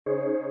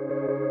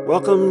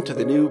Welcome to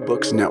the New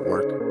Books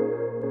Network.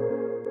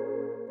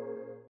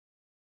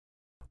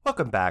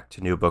 Welcome back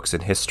to New Books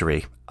in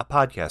History, a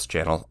podcast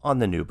channel on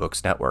the New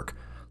Books Network.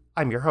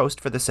 I'm your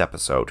host for this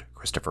episode,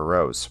 Christopher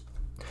Rose.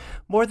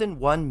 More than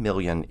 1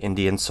 million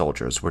Indian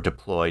soldiers were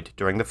deployed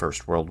during the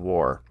First World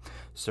War,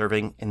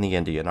 serving in the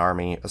Indian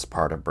Army as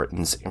part of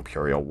Britain's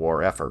imperial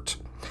war effort.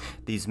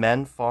 These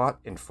men fought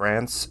in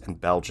France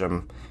and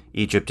Belgium,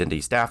 Egypt and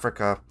East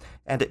Africa,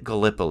 and at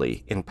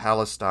Gallipoli in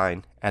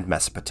Palestine and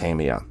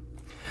Mesopotamia.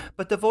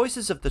 But the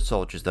voices of the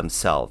soldiers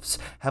themselves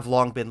have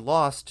long been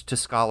lost to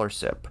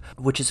scholarship,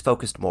 which is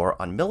focused more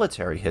on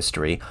military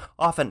history,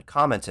 often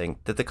commenting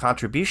that the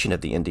contribution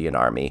of the Indian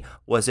Army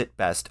was at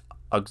best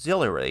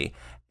auxiliary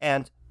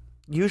and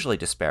usually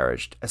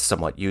disparaged as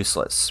somewhat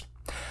useless.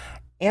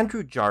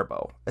 Andrew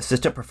Jarboe,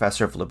 assistant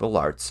professor of liberal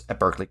arts at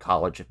Berklee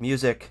College of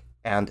Music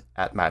and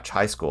at Match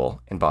High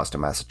School in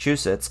Boston,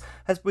 Massachusetts,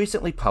 has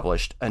recently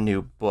published a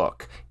new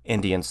book,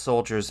 Indian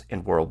Soldiers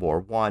in World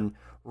War I,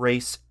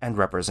 Race and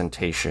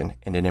Representation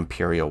in an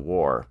Imperial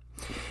War.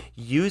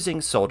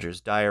 Using soldiers'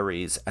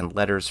 diaries and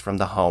letters from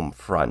the home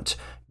front,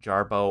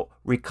 Jarboe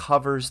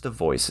recovers the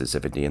voices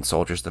of Indian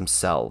soldiers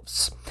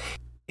themselves.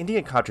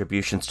 Indian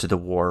contributions to the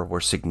war were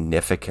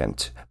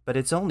significant, but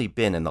it's only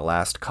been in the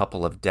last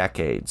couple of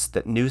decades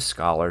that new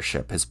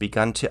scholarship has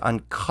begun to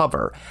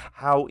uncover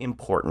how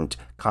important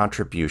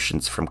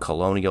contributions from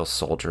colonial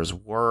soldiers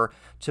were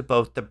to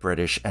both the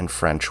British and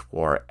French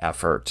war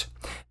effort.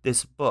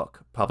 This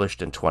book,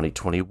 published in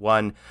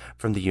 2021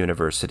 from the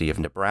University of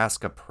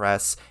Nebraska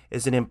Press,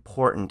 is an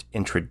important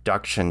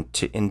introduction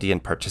to Indian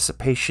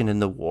participation in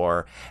the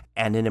war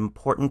and an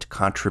important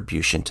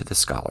contribution to the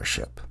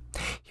scholarship.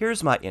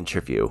 Here's my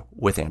interview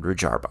with Andrew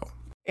Jarboe.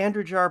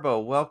 Andrew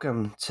Jarboe,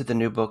 welcome to the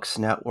New Books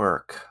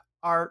Network.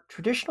 Our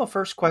traditional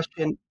first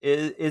question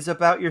is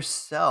about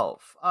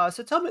yourself.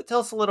 So tell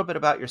us a little bit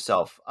about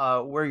yourself,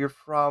 where you're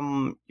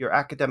from, your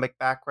academic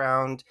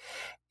background,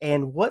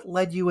 and what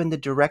led you in the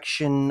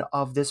direction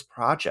of this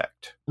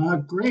project.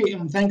 Great,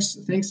 and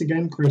thanks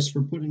again, Chris,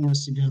 for putting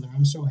this together.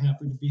 I'm so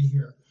happy to be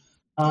here.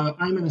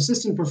 I'm an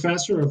assistant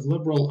professor of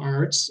liberal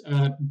arts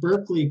at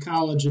Berklee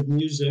College of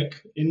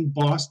Music in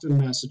Boston,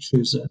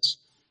 Massachusetts.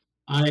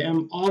 I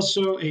am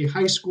also a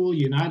high school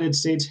United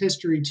States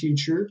history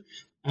teacher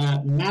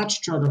at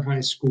Match Charter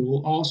High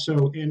School,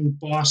 also in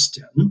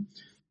Boston.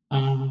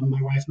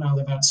 My wife and I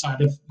live outside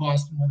of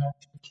Boston with our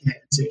two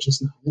kids,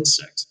 ages 9 and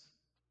 6.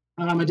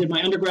 I did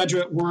my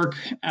undergraduate work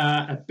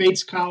at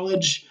Bates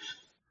College,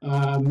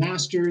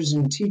 master's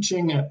in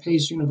teaching at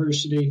Pace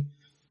University,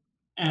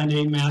 and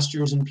a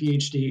master's and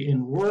PhD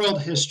in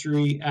world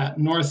history at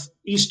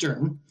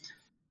Northeastern.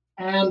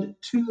 And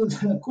to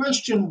the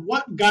question,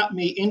 what got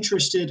me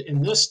interested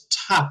in this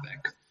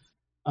topic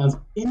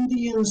of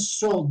Indian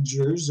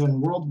soldiers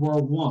in World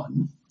War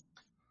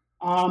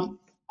I,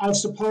 I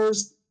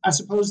suppose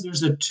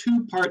there's a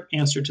two-part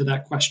answer to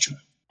that question.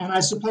 And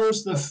I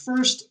suppose the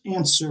first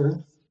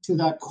answer to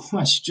that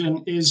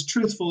question is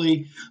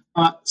truthfully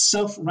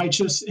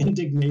self-righteous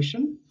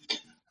indignation.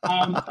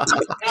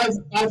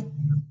 I've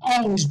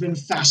always been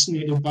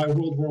fascinated by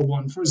World War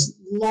I for as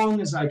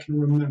long as I can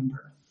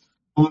remember.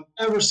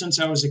 Ever since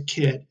I was a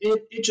kid,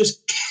 it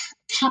just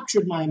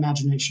captured my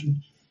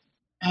imagination.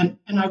 And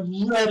I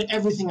read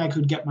everything I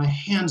could get my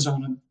hands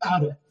on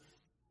about it.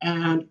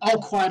 And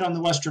All Quiet on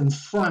the Western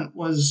Front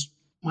was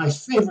my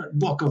favorite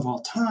book of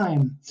all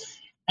time.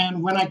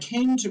 And when I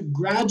came to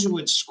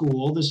graduate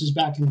school, this is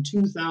back in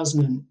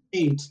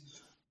 2008,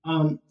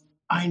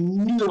 I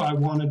knew I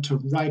wanted to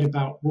write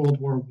about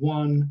World War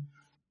I,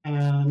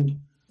 and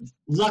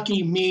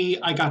lucky me,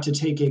 I got to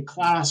take a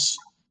class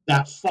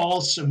that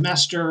fall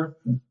semester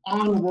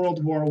on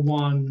World War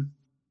I.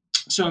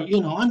 So,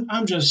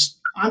 I'm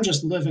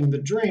just living the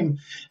dream.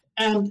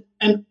 And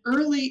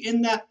early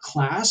in that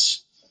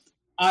class,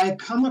 I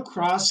come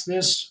across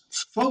this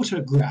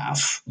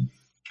photograph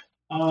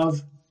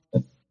of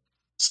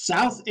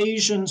South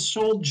Asian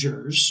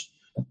soldiers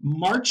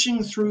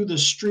marching through the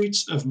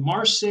streets of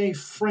Marseille,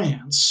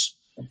 France,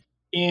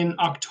 in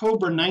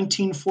October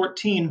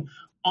 1914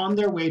 on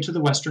their way to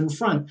the Western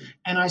Front.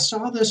 And I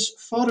saw this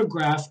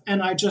photograph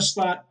and I just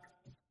thought,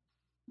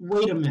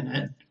 wait a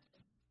minute,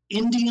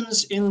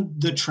 Indians in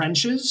the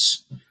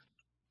trenches?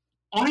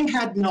 I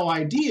had no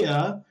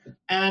idea.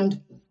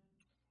 And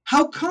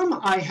how come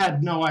I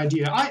had no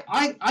idea?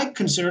 I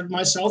considered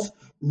myself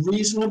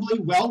reasonably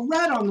well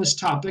read on this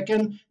topic,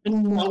 and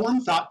no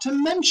one thought to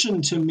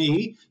mention to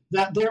me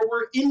that there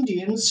were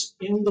Indians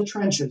in the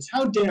trenches.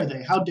 How dare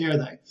they? How dare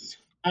they?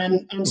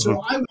 And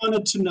so I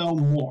wanted to know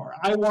more.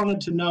 I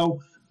wanted to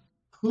know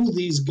who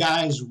these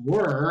guys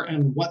were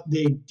and what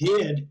they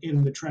did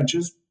in the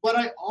trenches, but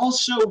I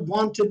also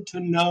wanted to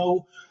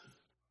know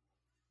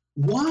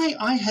why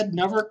I had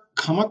never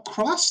come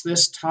across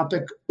this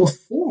topic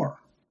before.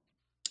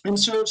 And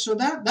so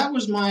that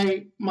was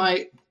my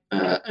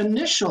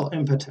initial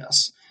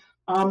impetus.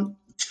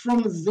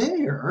 From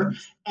there,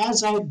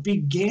 as I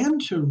began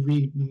to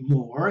read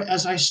more,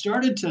 as I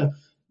started to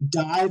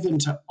dive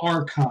into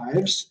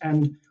archives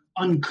and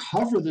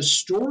uncover the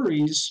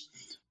stories,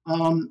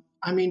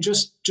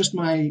 just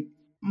my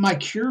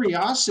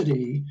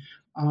curiosity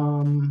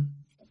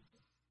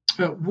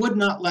would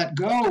not let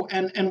go.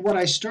 And what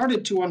I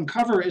started to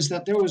uncover is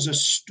that there was a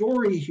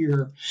story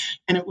here,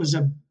 and it was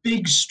a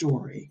big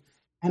story,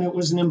 and it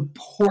was an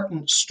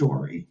important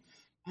story.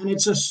 And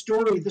it's a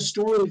story, the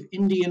story of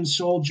Indian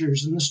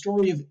soldiers and the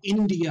story of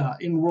India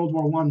in World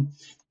War I.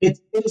 It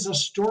is a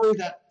story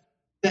that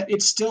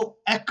it still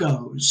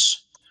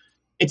echoes.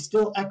 It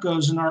still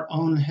echoes in our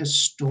own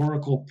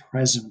historical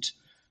present.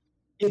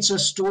 It's a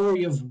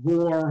story of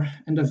war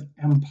and of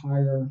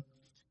empire.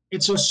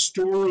 It's a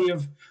story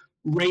of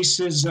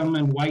racism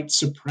and white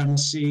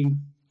supremacy.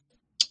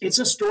 It's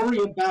a story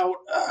about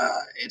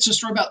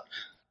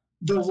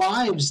the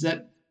lives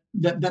that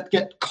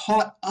get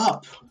caught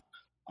up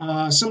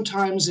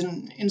sometimes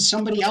in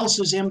somebody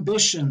else's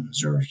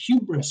ambitions or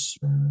hubris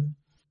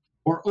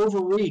or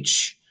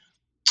overreach.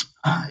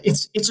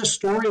 It's a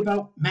story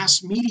about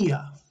mass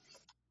media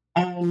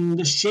and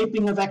the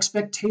shaping of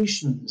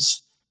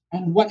expectations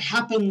and what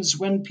happens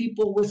when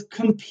people with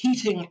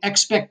competing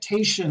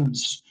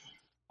expectations,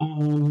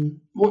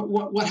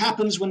 what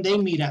happens when they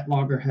meet at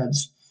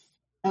loggerheads.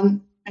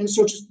 And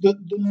so just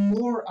the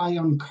more I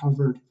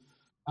uncovered,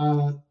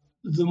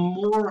 the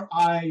more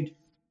I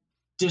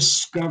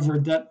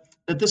discovered that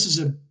this is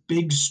a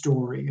big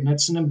story and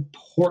it's an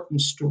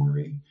important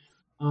story.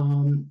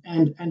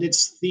 And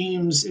its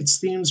themes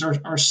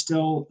are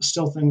still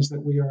things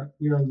that we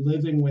are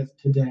living with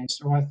today.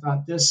 So I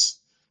thought this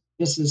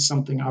is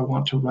something I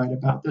want to write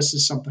about. This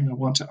is something I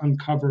want to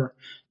uncover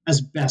as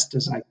best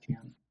as I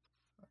can.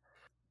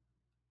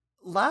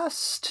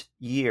 Last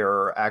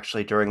year,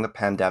 actually, during the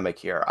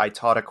pandemic year, I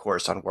taught a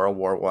course on World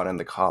War I and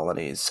the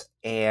colonies,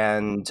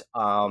 and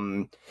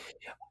the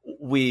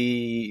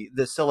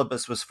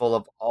syllabus was full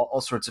of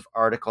all sorts of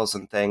articles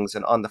and things.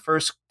 And on the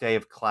first day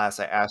of class,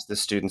 I asked the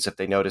students if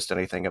they noticed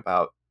anything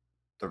about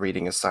the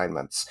reading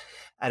assignments,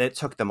 and it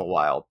took them a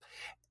while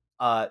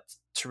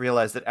to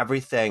realize that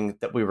everything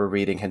that we were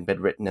reading had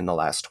been written in the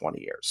last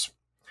 20 years.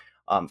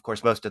 Of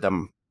course, most of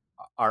them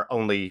are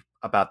only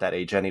about that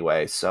age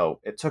anyway, so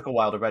it took a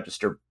while to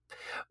register.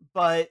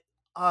 But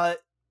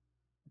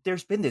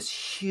there's been this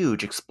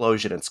huge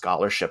explosion in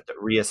scholarship that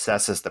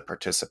reassesses the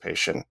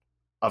participation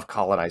of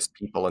colonized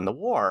people in the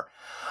war.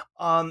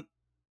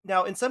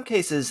 Now, in some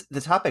cases,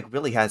 the topic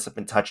really hasn't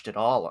been touched at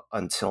all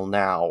until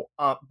now.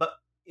 But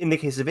in the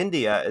case of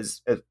India,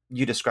 as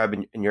you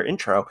described in your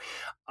intro,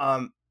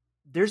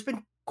 there's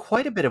been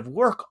quite a bit of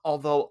work,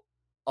 although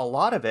a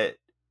lot of it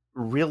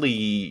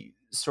really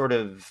sort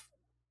of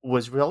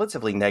was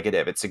relatively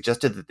negative. It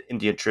suggested that the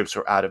Indian troops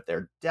were out of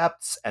their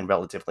depths and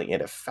relatively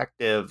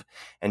ineffective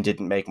and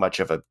didn't make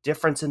much of a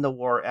difference in the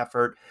war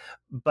effort.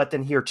 But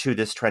then here, too,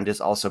 this trend is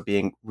also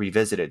being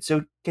revisited.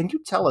 So can you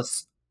tell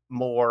us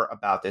more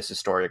about this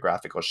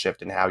historiographical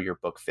shift and how your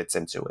book fits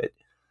into it?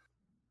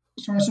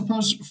 So I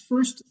suppose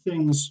first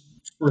things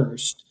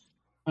first,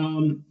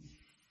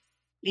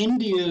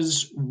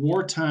 India's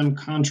wartime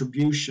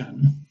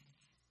contribution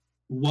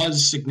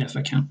was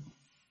significant.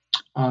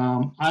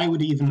 I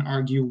would even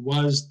argue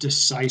was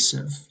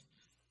decisive.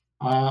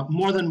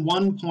 More than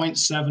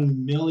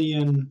 1.7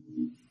 million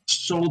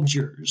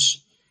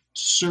soldiers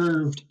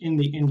served in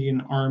the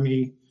Indian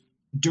Army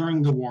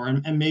during the war.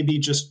 And maybe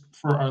just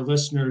for our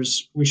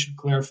listeners, we should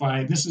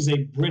clarify, this is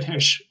a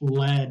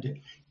British-led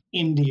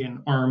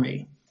Indian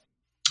Army.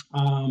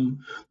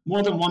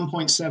 More than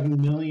 1.7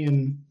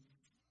 million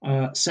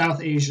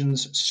South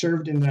Asians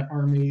served in that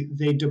army.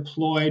 They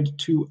deployed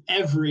to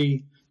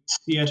every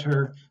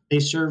theater. They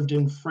served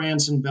in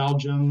France and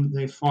Belgium.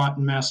 They fought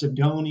in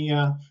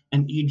Macedonia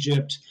and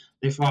Egypt.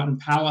 They fought in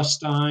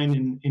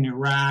Palestine, in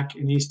Iraq,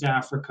 in East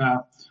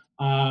Africa.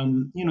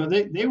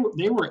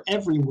 They were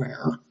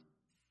everywhere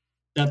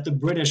that the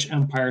British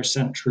Empire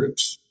sent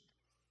troops.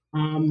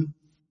 And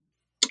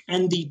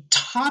the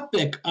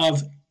topic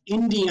of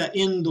India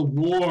in the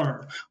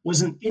war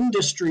was an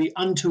industry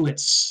unto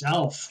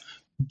itself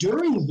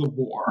during the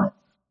war.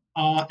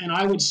 And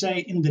I would say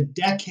in the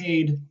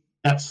decade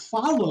that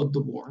followed the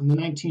war, in the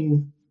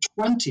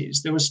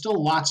 1920s, there was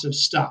still lots of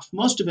stuff,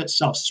 most of it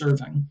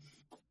self-serving,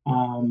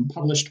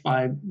 published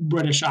by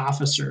British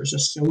officers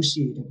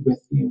associated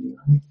with the Indian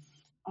Army.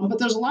 But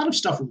there's a lot of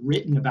stuff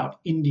written about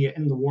India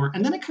in the war,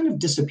 and then it kind of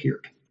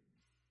disappeared.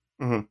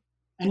 Mm-hmm.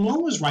 And no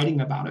one was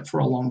writing about it for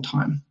a long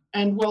time.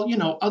 And, well,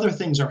 other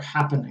things are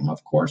happening,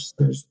 of course.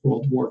 There's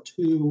World War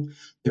II,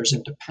 there's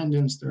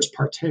independence, there's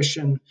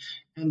partition,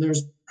 and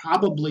there's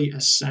probably a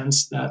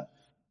sense that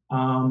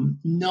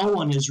no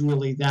one is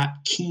really that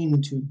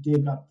keen to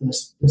dig up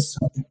this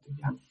subject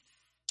again.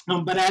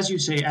 But as you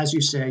say,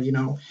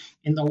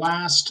 in the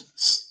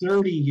last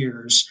 30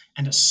 years,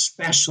 and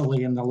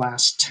especially in the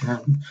last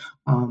 10,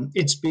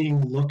 it's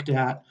being looked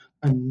at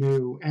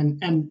anew.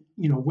 And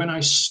when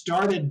I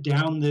started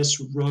down this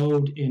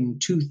road in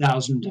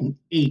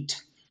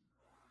 2008,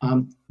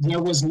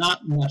 there was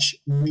not much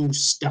new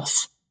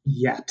stuff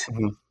yet.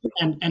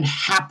 Mm-hmm. And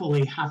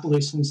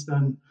happily since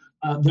then,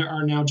 There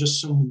are now just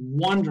some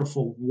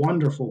wonderful,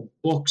 wonderful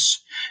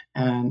books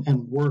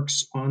and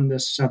works on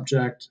this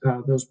subject.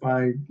 Those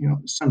by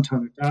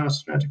Santanu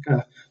Das,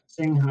 Radhika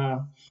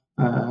Singha,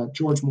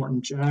 George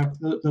Morton Jack.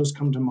 Those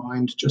come to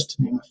mind, just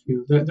to name a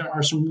few. There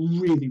are some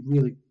really,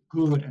 really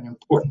good and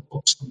important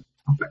books on the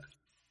topic.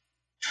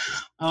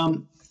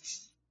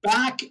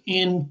 Back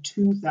in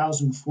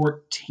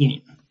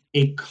 2014,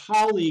 a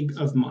colleague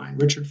of mine,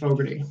 Richard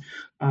Fogarty,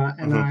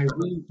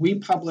 and we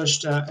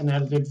published an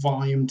edited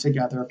volume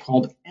together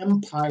called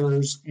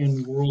Empires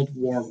in World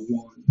War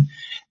I.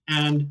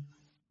 And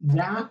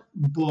that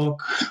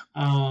book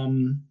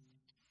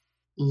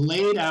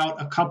laid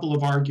out a couple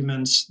of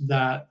arguments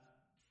that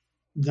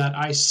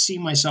I see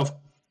myself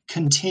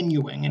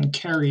continuing and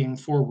carrying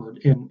forward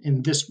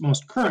in this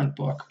most current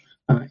book,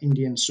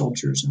 Indian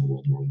Soldiers in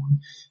World War I.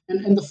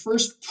 And the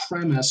first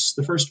premise,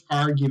 the first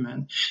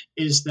argument,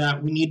 is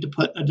that we need to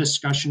put a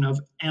discussion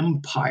of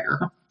empire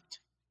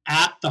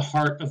at the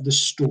heart of the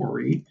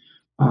story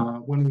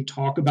when we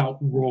talk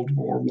about World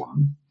War I,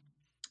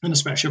 and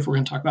especially if we're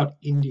going to talk about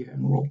India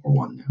in World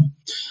War I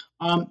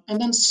now.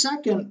 And then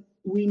second,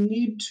 we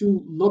need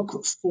to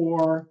look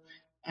for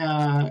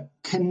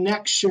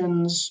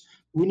connections.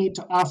 We need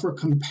to offer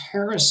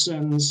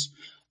comparisons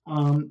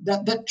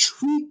that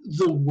treat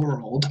the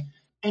world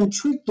and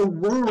treat the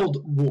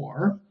world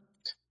war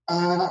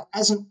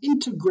as an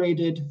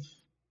integrated,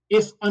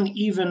 if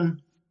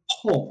uneven,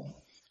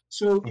 whole.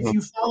 So if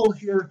you follow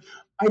here,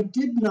 I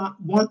did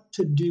not want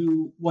to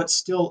do what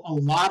still a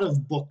lot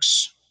of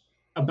books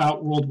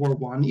about World War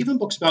I, even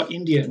books about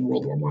India in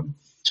World War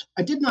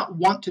I did not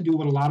want to do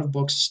what a lot of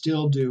books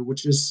still do,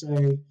 which is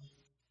say,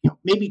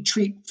 maybe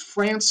treat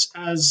France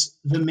as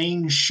the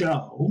main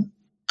show,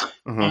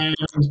 and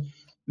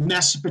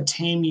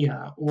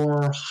Mesopotamia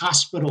or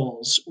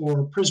hospitals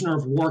or prisoner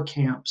of war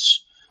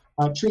camps,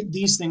 treat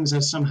these things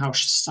as somehow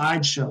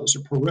sideshows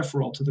or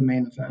peripheral to the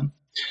main event.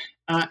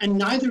 And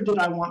neither did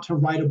I want to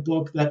write a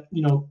book that,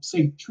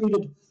 say,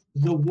 treated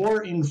the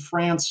war in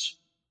France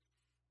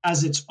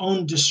as its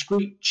own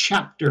discrete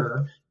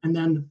chapter, and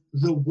then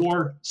the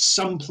war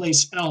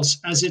someplace else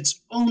as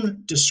its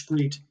own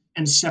discrete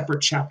and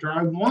separate chapter.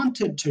 I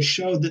wanted to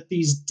show that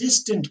these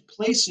distant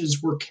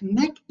places were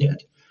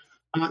connected,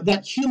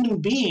 that human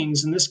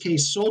beings, in this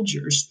case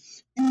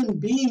soldiers, human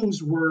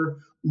beings were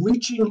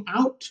reaching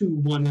out to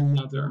one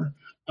another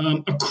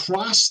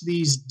across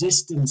these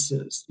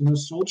distances.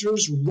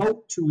 Soldiers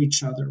wrote to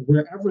each other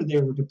wherever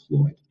they were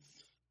deployed.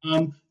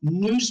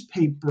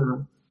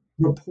 Newspaper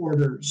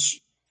reporters,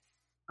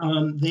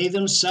 they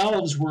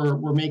themselves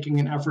were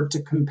making an effort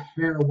to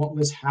compare what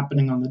was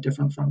happening on the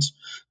different fronts.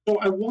 So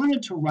I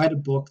wanted to write a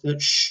book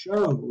that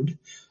showed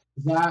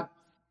that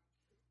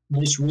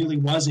this really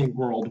was a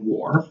world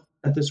war,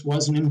 that this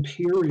was an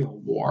imperial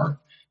war,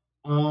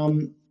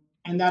 and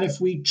that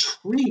if we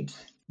treat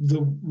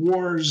the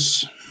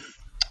wars,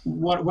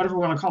 whatever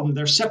we want to call them,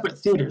 they're separate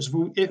theaters.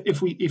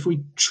 If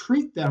we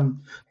treat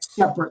them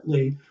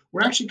separately,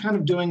 we're actually kind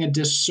of doing a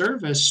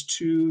disservice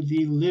to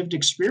the lived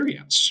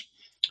experience.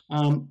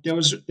 There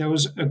was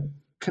a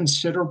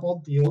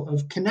considerable deal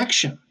of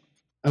connection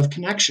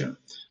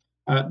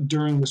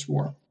during this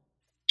war.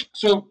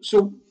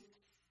 So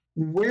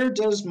where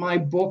does my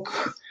book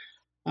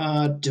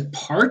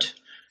depart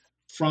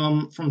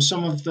from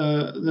some of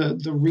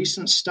the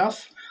recent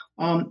stuff?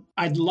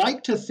 I'd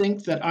like to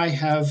think that I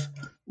have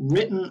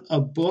written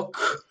a book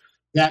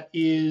that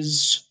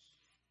is,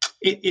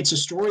 it's a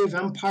story of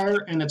empire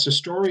and it's a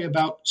story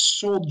about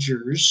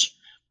soldiers,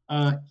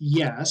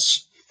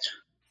 yes,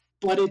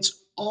 but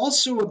it's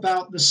also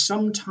about the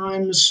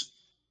sometimes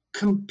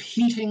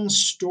competing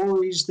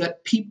stories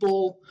that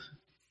people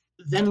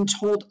then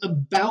told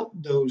about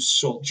those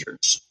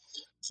soldiers.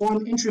 So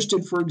I'm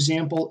interested, for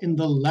example, in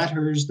the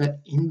letters that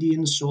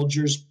Indian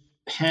soldiers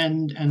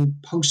penned and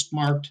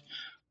postmarked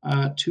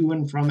to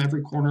and from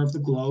every corner of the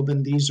globe.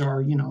 And these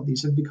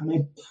have become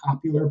a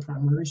popular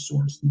primary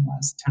source in the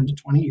last 10 to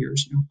 20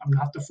 years. I'm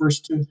not the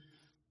first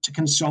to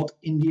consult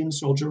Indian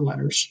soldier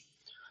letters.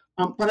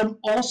 But I'm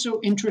also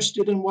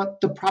interested in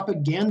what the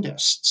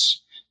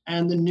propagandists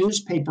and the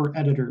newspaper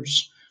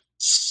editors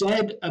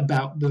said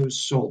about those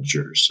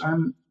soldiers.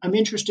 I'm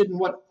interested in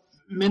what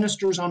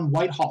ministers on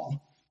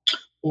Whitehall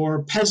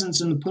or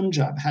peasants in the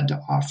Punjab had to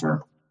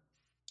offer.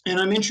 And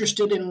I'm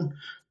interested in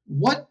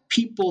what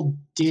people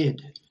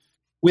did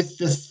with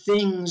the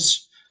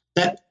things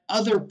that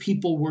other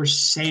people were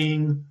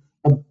saying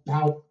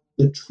about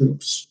the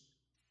troops.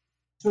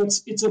 So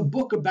it's a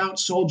book about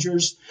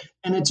soldiers,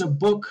 and it's a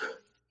book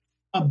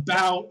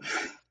about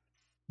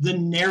the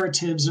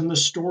narratives and the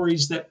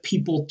stories that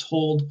people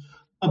told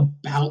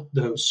about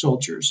those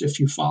soldiers, if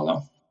you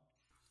follow.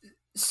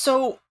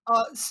 So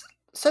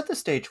set the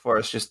stage for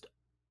us just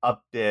a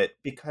bit,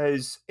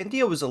 because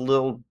India was a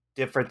little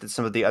different than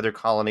some of the other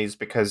colonies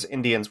because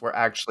Indians were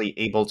actually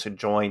able to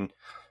join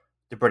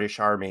the British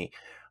Army,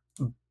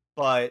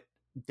 but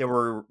there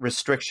were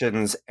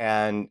restrictions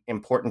and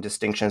important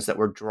distinctions that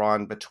were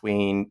drawn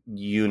between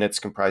units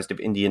comprised of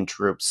Indian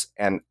troops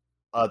and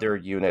other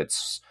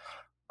units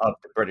of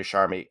the British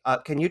Army.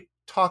 Can you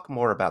talk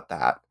more about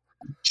that.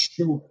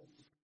 Sure.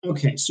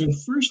 Okay, so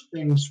first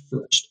things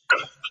first.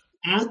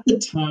 At the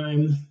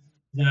time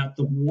that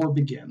the war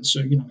begins,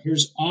 so,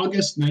 here's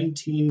August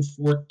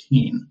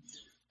 1914,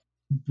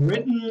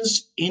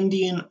 Britain's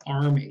Indian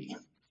Army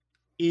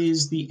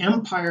is the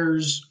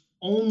empire's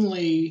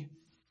only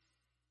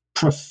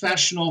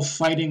professional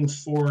fighting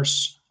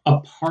force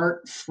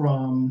apart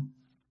from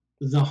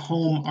the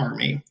home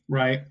army,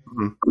 right?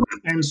 Mm-hmm.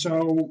 And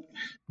so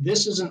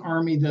this is an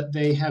army that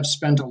they have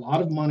spent a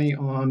lot of money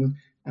on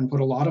and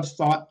put a lot of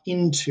thought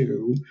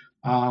into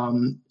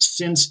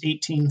since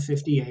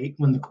 1858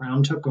 when the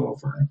Crown took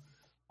over.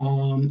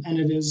 And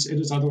it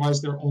is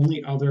otherwise their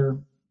only other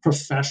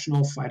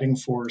professional fighting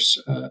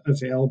force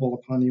available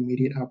upon the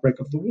immediate outbreak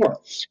of the war.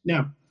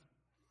 Now,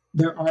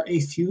 there are a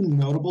few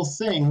notable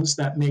things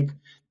that make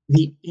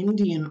the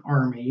Indian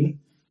Army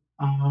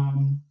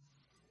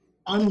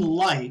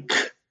unlike,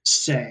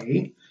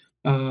 say,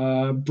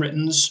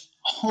 Britain's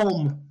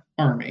home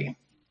army.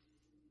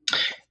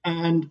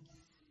 And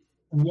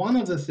one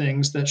of the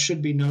things that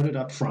should be noted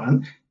up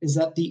front is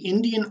that the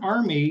Indian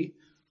Army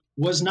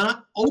was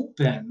not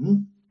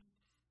open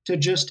to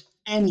just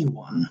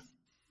anyone.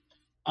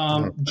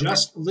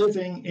 Just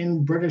living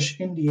in British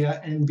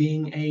India and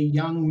being a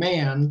young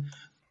man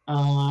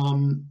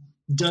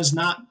does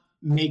not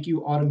make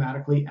you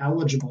automatically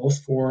eligible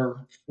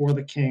for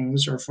the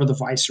king's or for the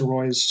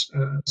viceroy's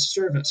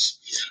service.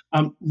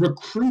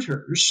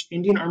 Recruiters,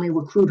 Indian Army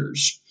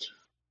recruiters,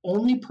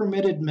 only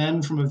permitted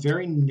men from a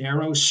very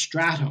narrow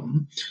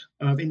stratum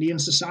of Indian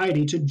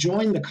society to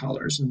join the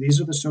colors, and these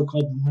are the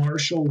so-called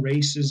martial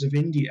races of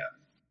India.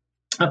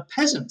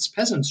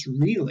 Peasants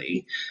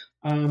really,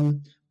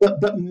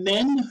 but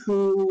men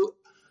who,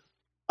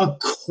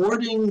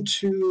 according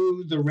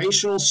to the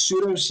racial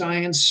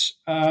pseudoscience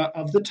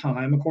of the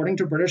time, according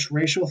to British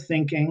racial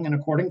thinking, and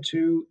according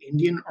to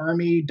Indian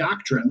Army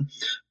doctrine,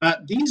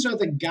 these are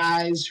the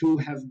guys who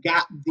have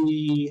got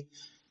the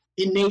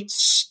innate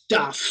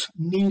stuff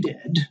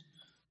needed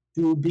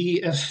to be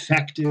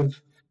effective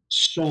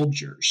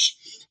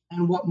soldiers.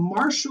 And what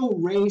martial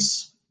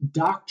race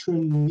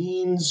doctrine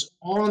means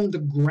on the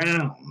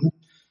ground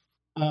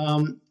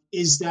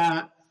is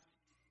that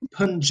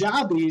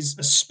Punjabis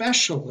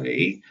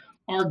especially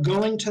are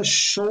going to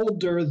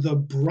shoulder the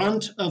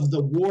brunt of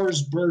the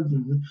war's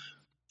burden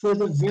for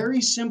the very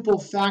simple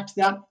fact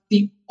that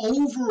the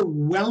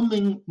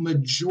overwhelming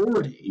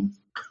majority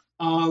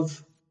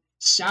of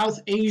South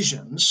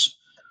Asians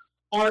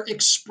are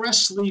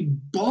expressly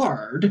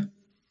barred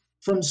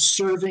from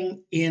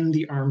serving in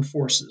the armed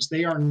forces.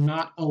 They are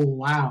not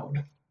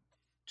allowed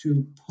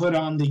to put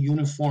on the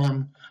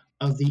uniform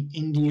of the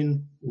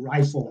Indian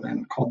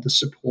riflemen called the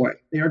sepoy.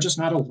 They are just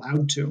not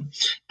allowed to.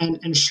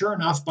 And sure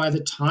enough, by the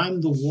time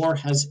the war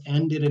has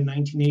ended in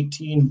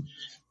 1918,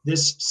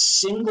 this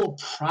single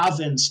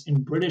province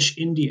in British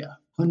India,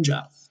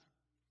 Punjab,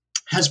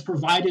 has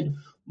provided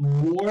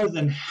more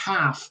than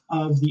half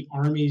of the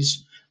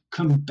army's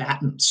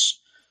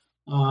combatants.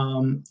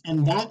 And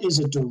that is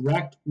a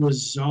direct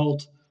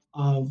result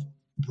of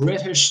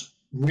British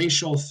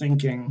racial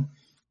thinking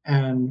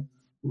and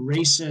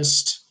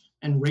racist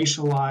and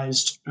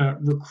racialized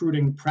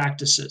recruiting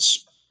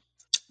practices.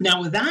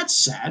 Now, with that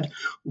said,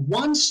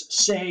 once,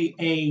 say,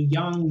 a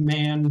young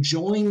man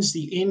joins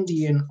the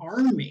Indian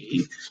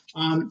Army,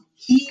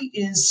 he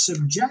is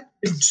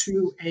subjected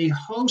to a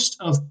host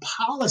of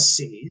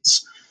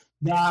policies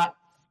that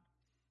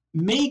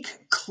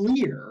make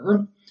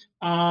clear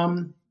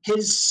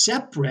his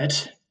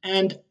separate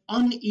and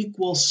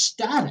unequal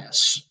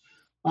status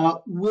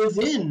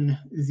within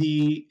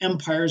the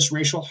empire's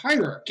racial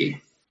hierarchy.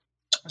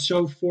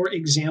 So, for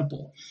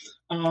example,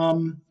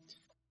 an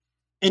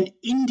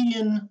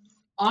Indian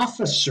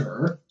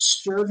officer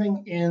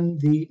serving in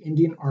the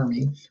Indian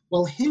Army,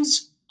 well,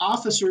 his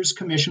officer's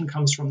commission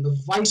comes from the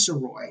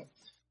viceroy,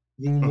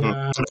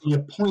 the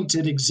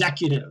appointed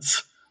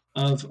executive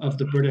of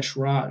the British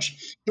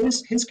Raj.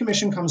 His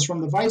commission comes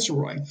from the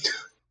viceroy.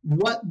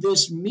 What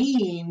this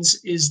means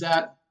is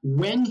that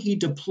when he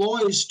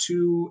deploys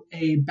to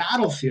a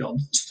battlefield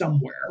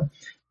somewhere,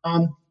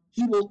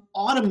 he will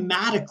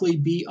automatically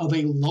be of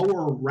a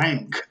lower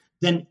rank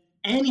than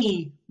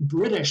any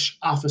British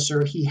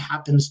officer he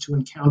happens to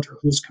encounter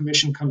whose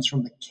commission comes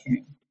from the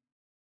king.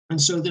 And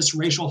so this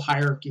racial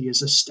hierarchy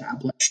is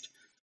established.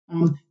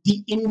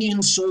 The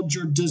Indian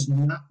soldier does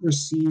not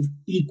receive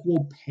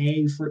equal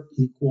pay for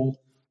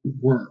equal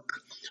work.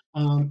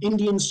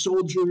 Indian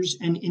soldiers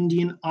and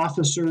Indian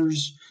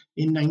officers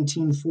in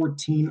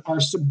 1914 are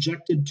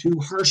subjected to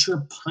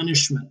harsher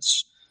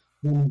punishments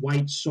than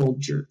white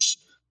soldiers.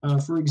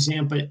 For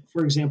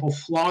example,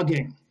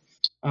 flogging.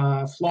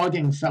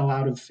 Flogging fell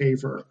out of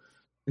favor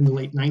in the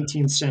late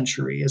 19th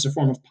century as a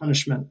form of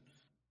punishment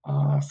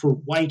for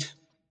white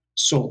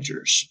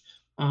soldiers.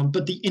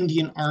 But the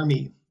Indian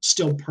Army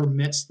still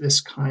permits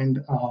this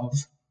kind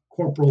of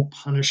corporal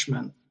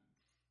punishment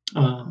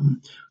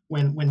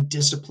when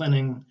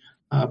disciplining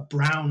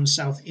brown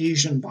South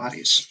Asian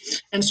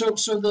bodies. And so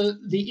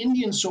the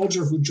Indian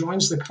soldier who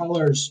joins the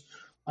colors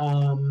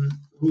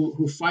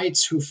who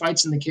fights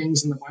in the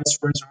King's and the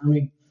Viceroy's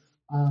army,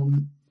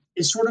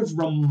 is sort of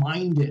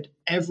reminded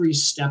every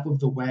step of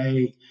the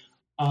way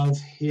of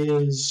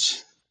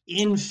his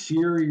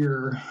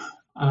inferior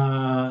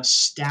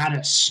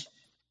status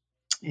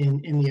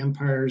in the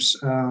empire's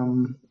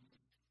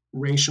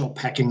racial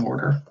pecking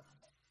order.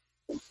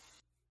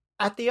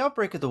 At the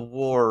outbreak of the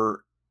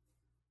war,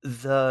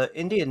 the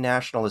Indian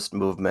nationalist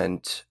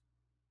movement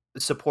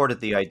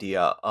supported the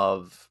idea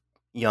of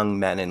young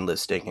men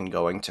enlisting and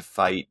going to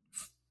fight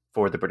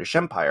for the British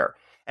Empire,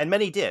 and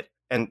many did,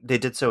 and they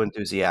did so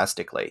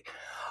enthusiastically.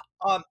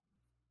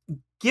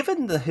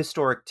 Given the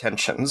historic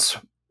tensions,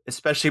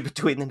 especially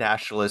between the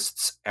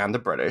nationalists and the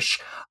British,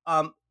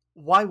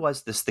 why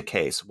was this the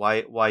case?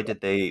 Why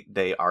did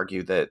they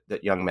argue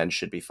that young men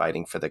should be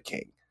fighting for the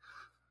king?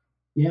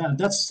 Yeah,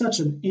 that's such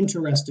an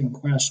interesting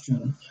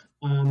question.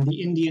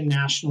 The Indian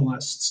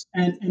nationalists,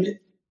 and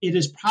it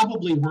is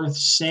probably worth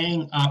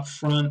saying up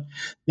front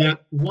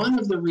that one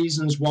of the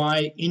reasons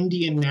why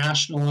Indian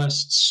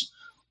nationalists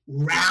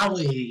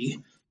rally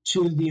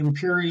to the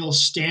imperial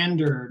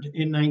standard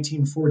in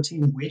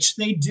 1914, which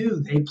they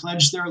do, they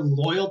pledge their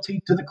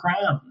loyalty to the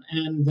crown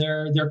and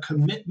their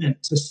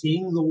commitment to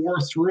seeing the war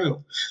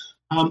through.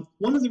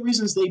 One of the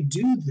reasons they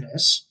do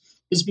this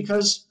is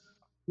because,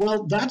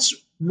 well, that's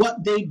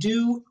what they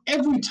do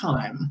every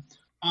time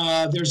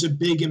there's a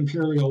big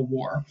imperial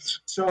war.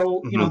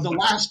 So, the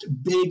last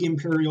big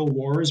imperial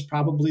war is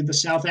probably the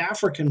South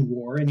African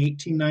War in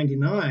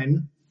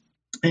 1899,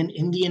 and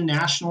Indian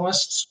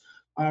nationalists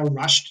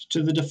rushed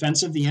to the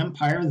defense of the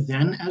empire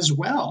then as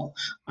well.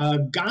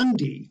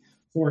 Gandhi,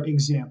 for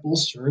example,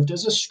 served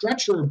as a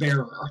stretcher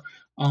bearer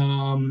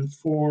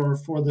for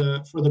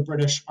the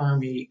British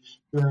Army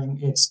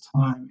during its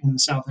time in the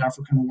South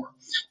African War.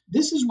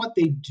 This is what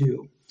they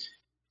do.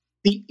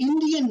 The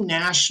Indian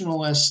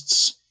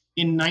nationalists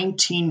in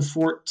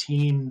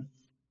 1914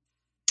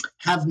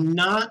 have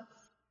not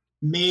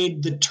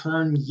made the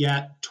turn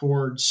yet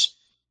towards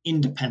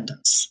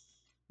independence.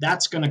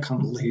 That's going to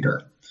come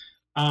later.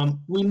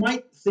 We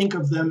might think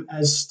of them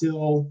as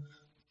still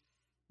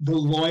the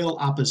loyal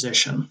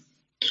opposition.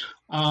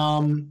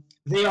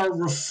 They are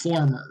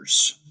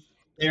reformers.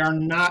 They are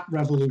not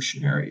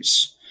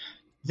revolutionaries.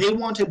 They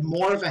wanted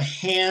more of a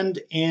hand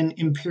in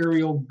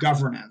imperial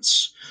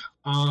governance.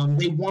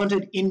 They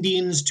wanted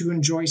Indians to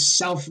enjoy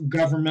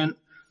self-government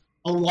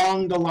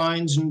along the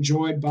lines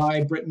enjoyed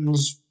by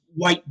Britain's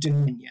white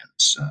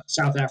dominions,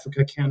 South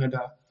Africa,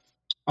 Canada,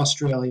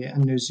 Australia,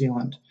 and New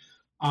Zealand.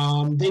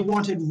 They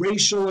wanted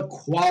racial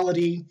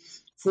equality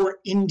for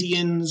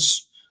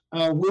Indians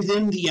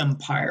within the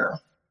empire.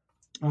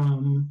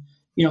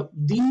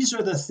 These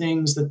are the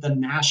things that the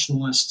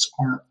nationalists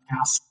are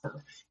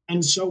after.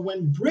 And so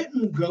when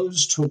Britain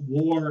goes to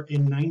war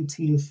in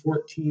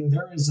 1914,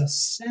 there is a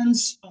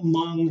sense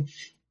among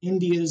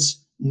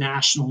India's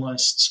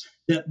nationalists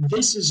that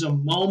this is a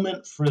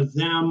moment for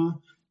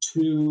them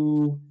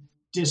to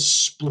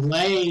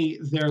display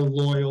their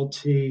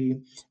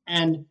loyalty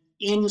and,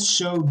 in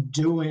so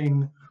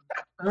doing,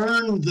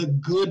 earn the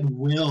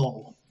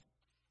goodwill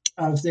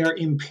of their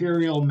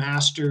imperial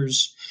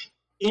masters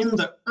in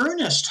the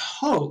earnest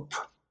hope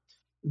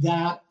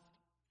that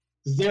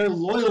their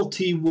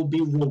loyalty will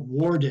be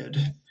rewarded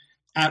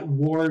at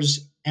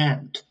war's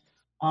end.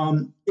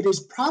 It is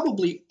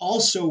probably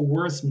also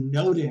worth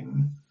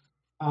noting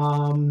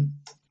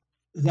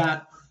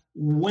that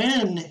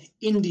when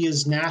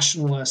India's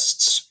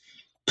nationalists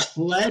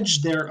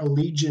pledged their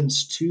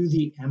allegiance to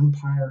the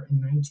empire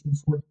in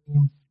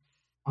 1914,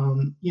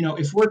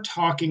 if we're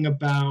talking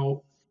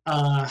about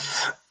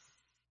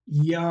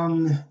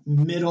young,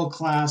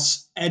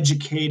 middle-class,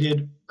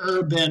 educated,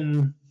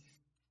 urban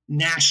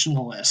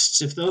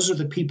nationalists, if those are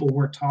the people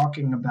we're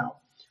talking about,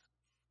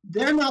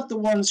 they're not the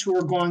ones who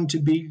are going to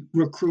be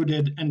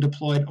recruited and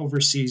deployed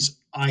overseas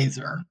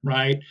either,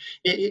 right?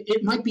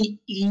 It might be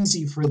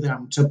easy for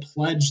them to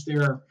pledge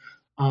their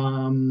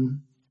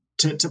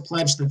to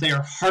pledge that they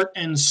are heart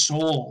and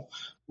soul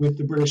with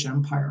the British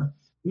Empire.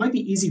 It might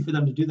be easy for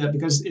them to do that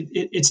because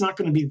it's not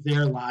going to be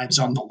their lives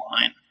on the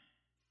line.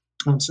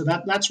 So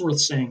that's worth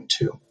saying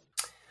too.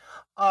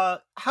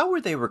 How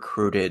were they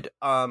recruited?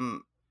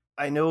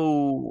 I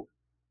know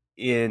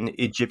in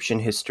Egyptian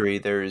history,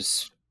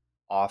 there's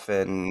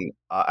often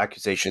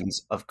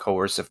accusations of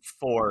coercive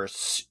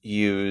force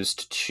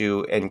used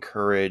to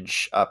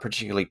encourage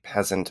particularly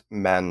peasant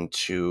men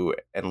to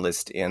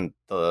enlist in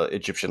the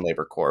Egyptian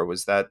labor corps.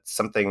 Was that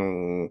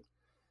something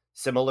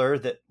similar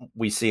that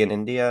we see in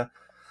India?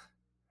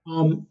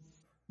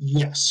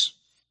 Yes.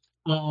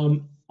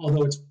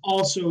 Although it's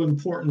also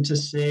important to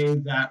say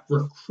that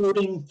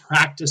recruiting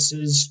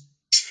practices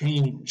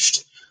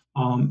changed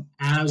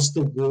as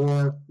the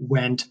war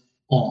went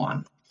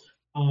on.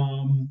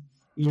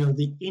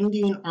 The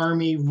Indian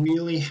Army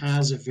really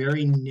has a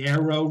very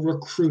narrow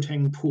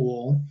recruiting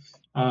pool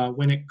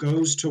when it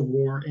goes to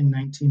war in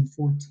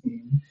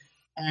 1914.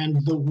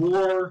 And the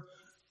war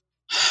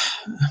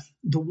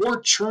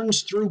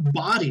churns through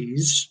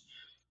bodies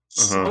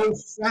so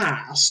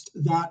fast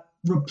that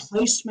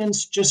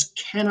replacements just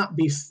cannot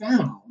be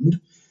found.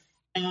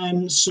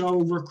 And so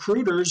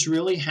recruiters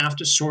really have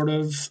to sort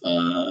of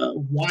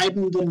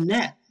widen the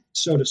net,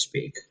 so to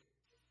speak,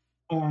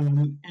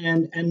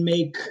 and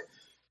make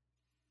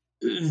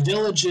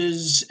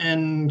villages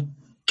and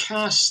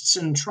castes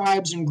and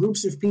tribes and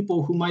groups of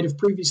people who might have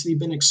previously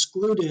been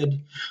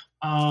excluded.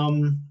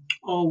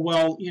 Oh,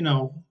 well,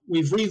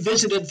 we've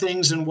revisited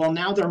things, and well,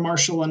 now they're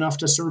martial enough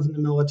to serve in the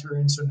military,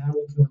 and so now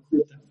we can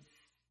recruit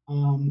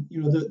them.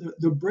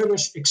 The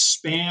British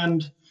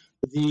expand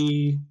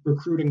the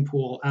recruiting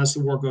pool as the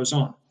war goes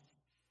on.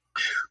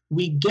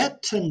 We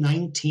get to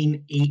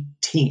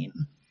 1918,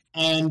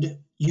 and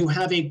you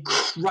have a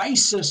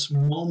crisis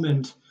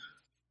moment,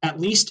 at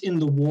least in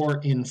the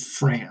war in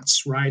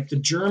France, right? The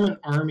German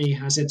army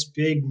has its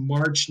big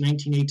March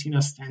 1918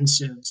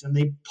 offensives, and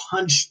they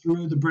punch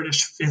through the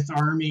British Fifth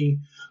Army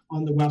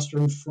on the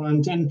Western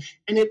Front. And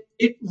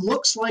it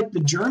looks like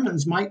the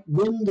Germans might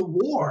win the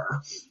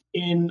war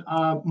in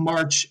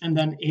March and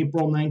then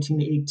April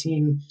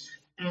 1918.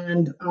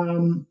 And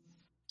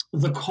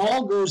the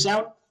call goes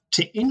out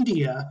to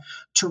India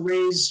to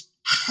raise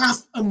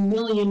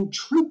 500,000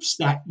 troops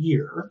that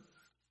year,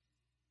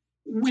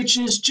 which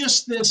is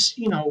just this,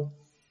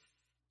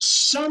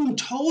 sum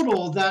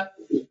total that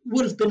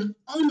would have been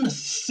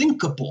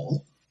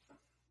unthinkable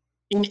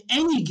in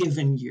any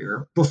given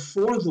year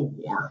before the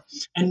war.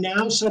 And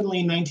now suddenly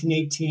in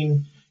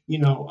 1918,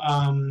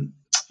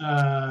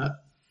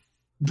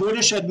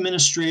 British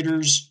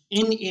administrators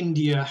in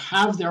India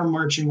have their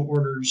marching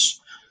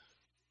orders: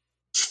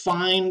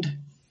 find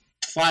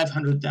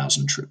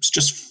 500,000 troops,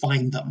 just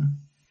find them.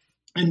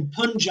 And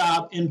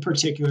Punjab in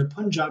particular,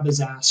 Punjab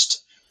is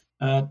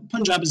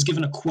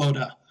given a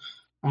quota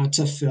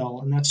to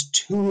fill, and that's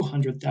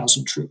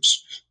 200,000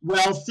 troops.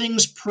 Well,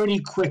 things pretty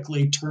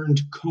quickly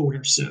turned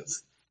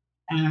coercive.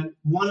 And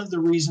one of the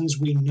reasons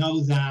we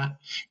know that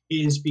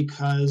is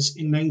because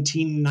in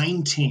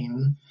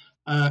 1919,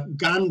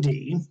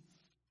 Gandhi,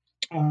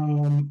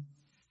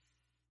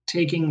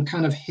 taking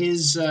kind of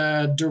his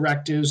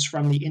directives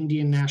from the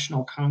Indian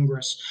National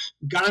Congress,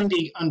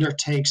 Gandhi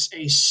undertakes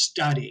a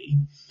study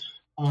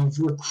of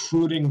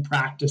recruiting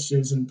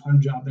practices in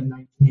Punjab in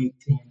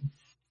 1918,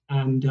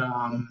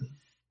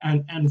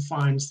 and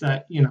finds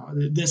that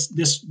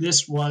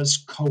this was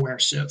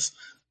coercive.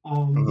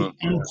 The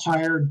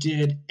empire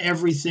did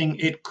everything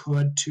it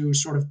could to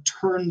sort of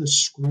turn the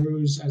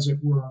screws, as it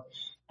were,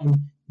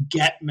 and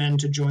get men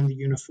to join the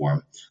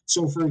uniform.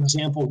 So, for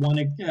example,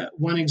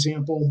 one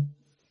example,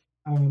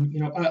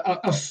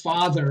 a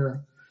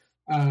father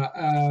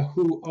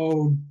who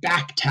owed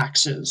back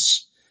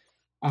taxes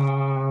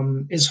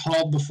is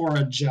hauled before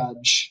a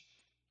judge,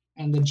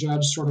 and the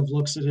judge sort of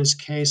looks at his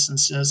case and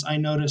says, "I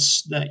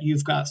notice that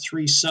you've got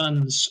 3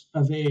 sons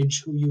of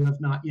age who you have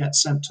not yet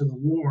sent to the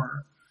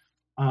war.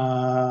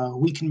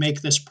 We can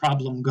make this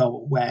problem go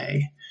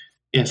away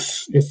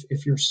if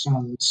your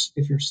sons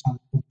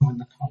will join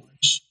the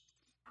colors."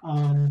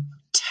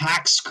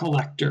 Tax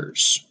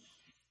collectors,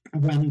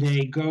 when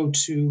they go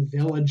to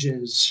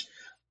villages,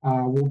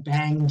 will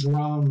bang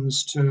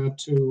drums to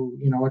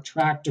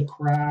attract a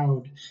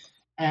crowd,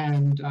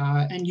 and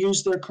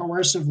use their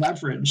coercive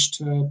leverage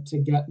to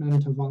get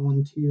men to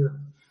volunteer.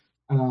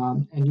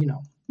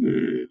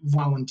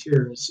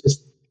 Volunteer is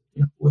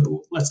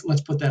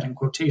let's put that in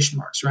quotation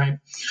marks, right?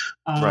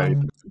 Right.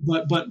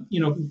 But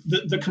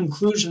the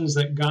conclusions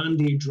that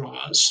Gandhi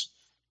draws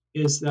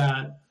is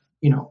that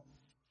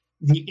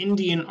the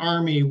Indian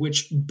Army,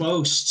 which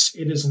boasts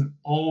it is an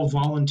all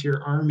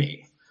volunteer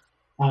army,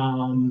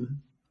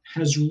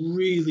 has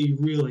really,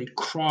 really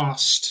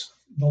crossed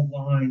the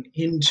line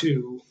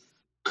into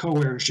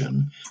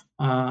coercion,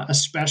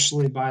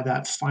 especially by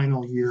that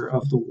final year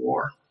of the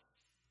war.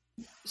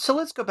 So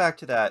let's go back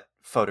to that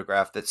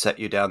photograph that set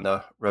you down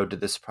the road to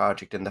this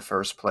project in the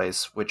first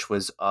place, which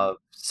was of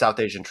South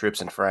Asian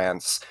troops in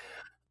France.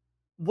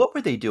 What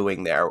were they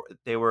doing there?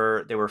 They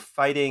were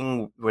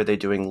fighting. Were they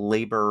doing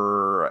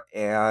labor?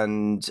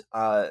 And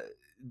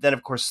then,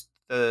 of course,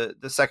 the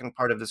second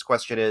part of this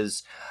question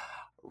is,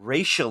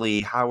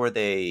 racially, how were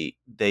they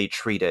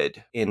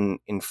treated in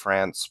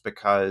France?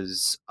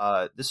 Because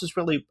this was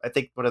really, I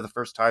think, one of the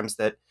first times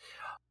that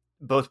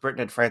both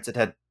Britain and France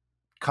had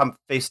come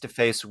face to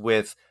face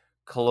with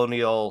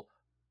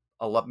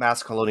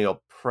mass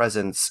colonial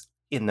presence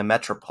in the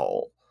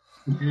metropole.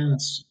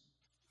 Yes.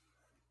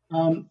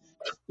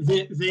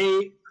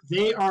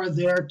 They are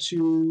there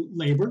to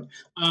labor,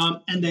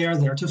 and they are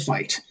there to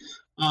fight.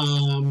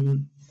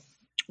 When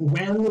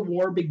the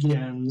war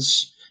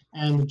begins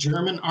and the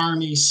German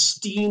army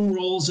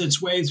steamrolls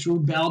its way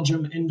through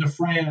Belgium into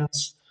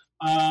France,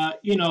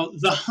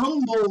 the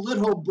humble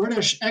little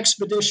British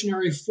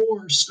expeditionary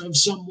force of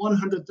some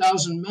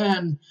 100,000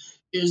 men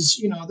is,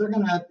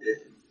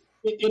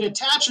 it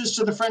attaches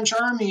to the French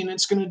army and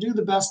it's going to do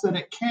the best that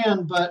it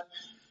can, but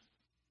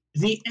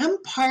the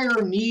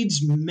empire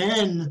needs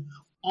men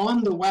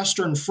on the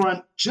Western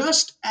Front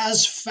just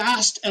as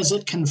fast as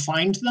it can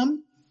find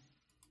them.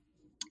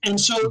 And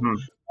so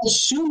as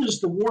soon as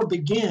the war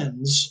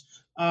begins,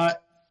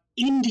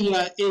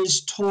 India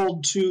is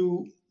told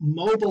to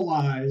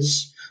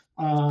mobilize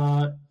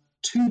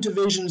 2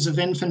 divisions of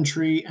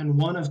infantry and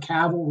 1 of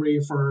cavalry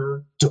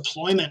for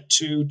deployment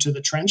to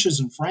the trenches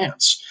in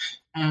France.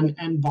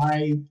 And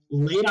by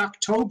late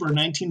October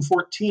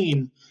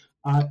 1914,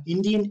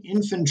 Indian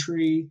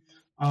infantry,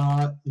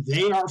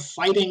 they are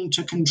fighting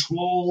to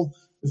control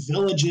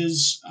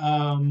villages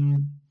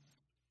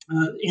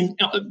in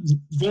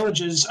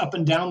villages up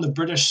and down the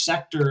British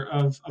sector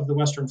of the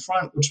Western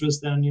Front, which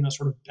was then,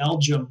 sort of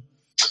Belgium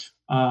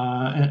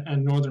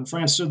and northern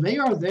France. So they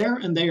are there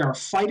and they are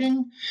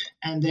fighting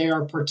and they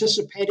are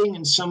participating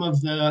in some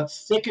of the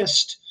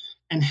thickest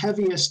and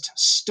heaviest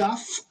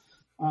stuff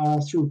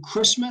through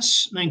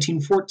Christmas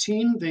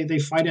 1914. They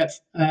fight at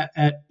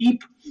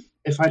Ypres.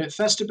 They fight at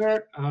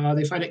Festubert.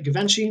 They fight at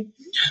Givenchy.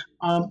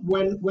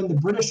 When the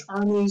British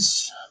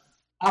Army's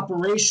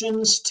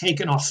operations take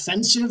an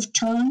offensive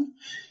turn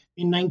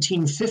in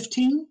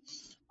 1915,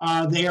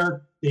 they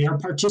are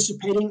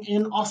participating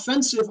in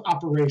offensive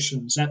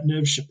operations at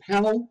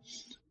Neuve-Chapelle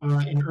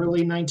in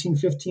early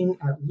 1915,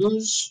 at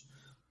Loos.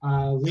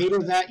 Later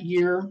that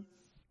year,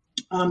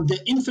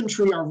 the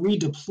infantry are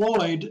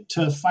redeployed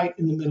to fight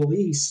in the Middle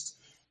East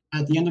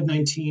at the end of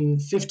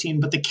 1915,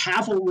 but the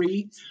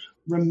cavalry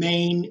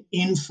remain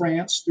in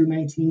France through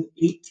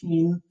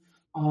 1918,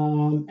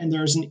 and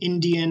there's an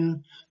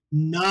Indian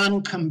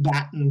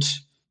non-combatant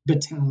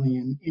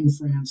battalion in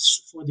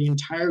France for the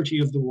entirety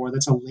of the war.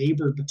 That's a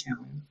labor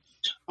battalion.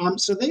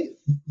 So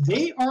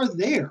they are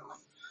there,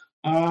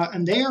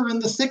 and they are in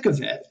the thick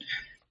of it.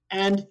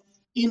 And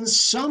in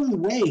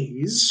some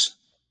ways,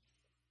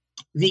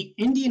 the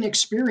Indian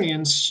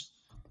experience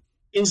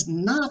is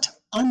not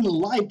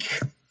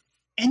unlike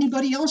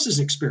anybody else's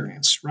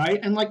experience, right?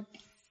 And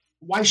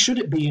why should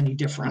it be any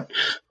different?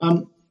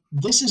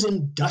 This is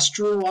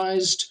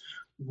industrialized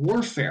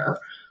warfare.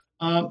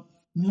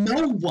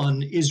 No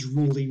one is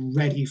really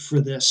ready for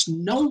this.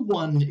 No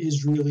one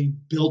is really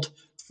built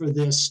for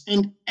this.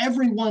 And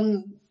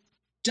everyone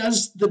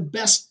does the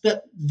best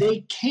that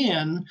they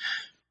can,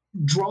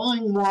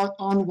 drawing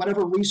on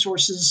whatever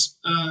resources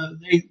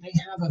they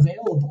have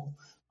available.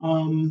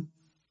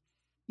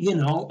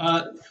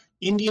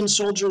 Indian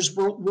soldiers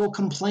will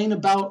complain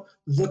about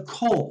the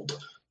cold.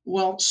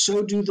 Well,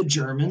 so do the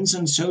Germans,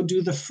 and so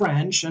do the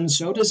French, and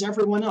so does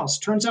everyone else.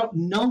 Turns out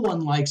no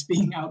one likes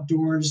being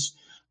outdoors,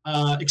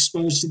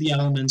 exposed to the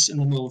elements in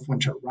the middle of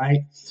winter,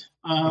 right?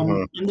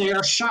 And they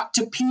are shot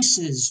to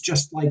pieces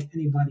just like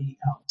anybody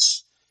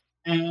else.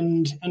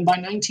 And by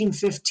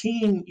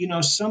 1915,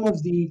 some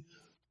of the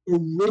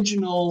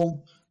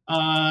original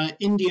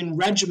Indian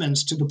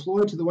regiments to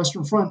deploy to the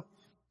Western Front,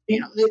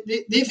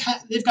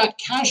 they've got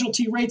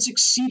casualty rates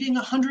exceeding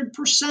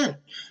 100%.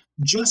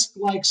 Just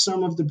like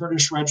some of the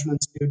British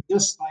regiments do,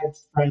 just like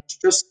French,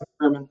 just like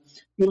German.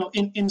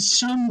 In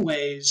some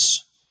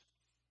ways,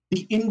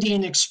 the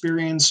Indian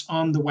experience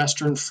on the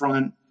Western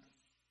Front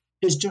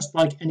is just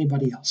like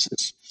anybody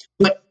else's.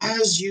 But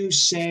as you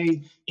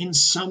say, in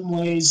some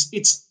ways,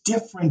 it's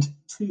different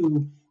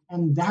too.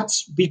 And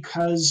that's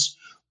because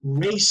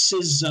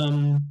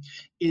racism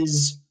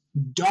is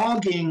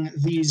dogging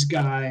these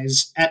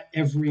guys at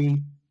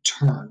every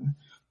turn.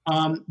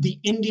 The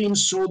Indian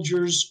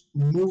soldiers'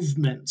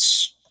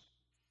 movements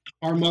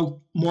are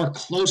more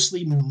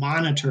closely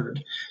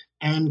monitored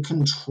and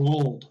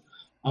controlled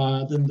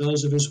than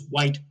those of his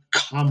white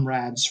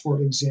comrades,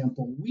 for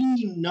example.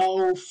 We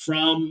know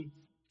from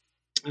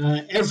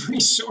every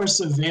source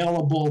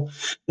available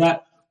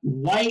that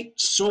white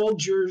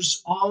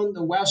soldiers on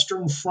the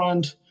Western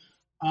Front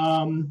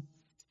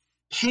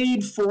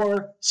paid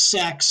for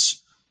sex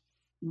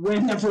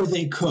whenever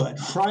they could,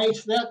 right?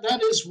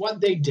 That is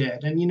what they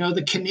did. And,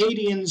 the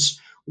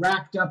Canadians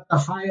racked up the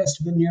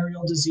highest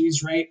venereal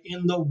disease rate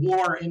in the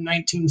war in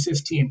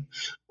 1915.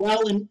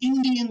 While an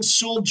Indian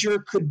soldier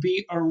could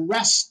be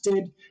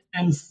arrested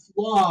and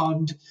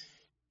flogged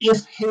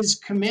if his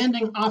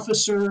commanding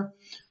officer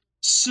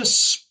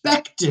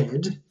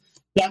suspected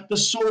that the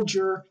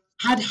soldier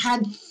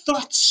had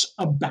thoughts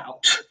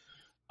about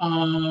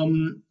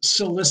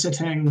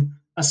soliciting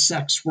a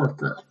sex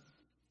worker.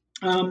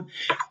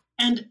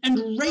 And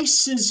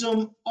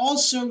racism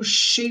also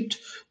shaped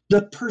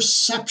the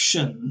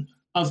perception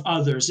of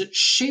others. It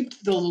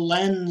shaped the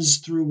lens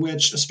through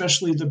which,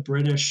 especially the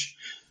British,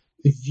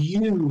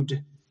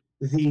 viewed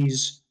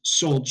these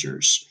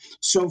soldiers.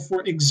 So,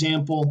 for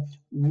example,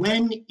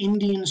 when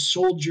Indian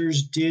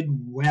soldiers did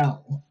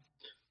well,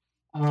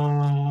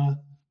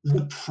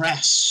 the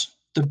press,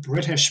 the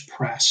British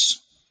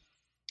press,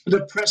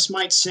 the press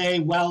might say,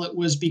 well, it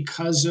was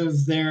because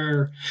of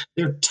their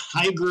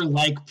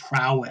tiger-like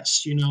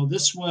prowess.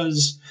 This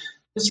was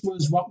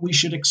what we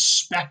should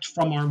expect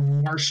from our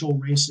martial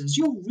races.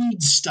 You'll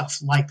read stuff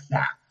like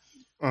that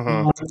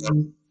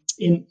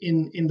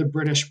in the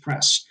British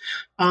press.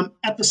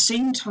 At the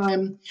same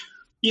time,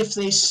 if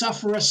they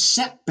suffer a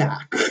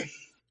setback,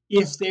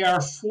 if they are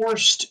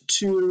forced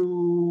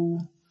to,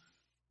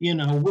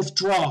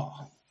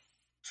 withdraw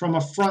from a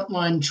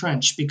frontline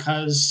trench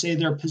because, say,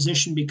 their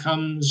position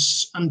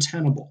becomes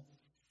untenable,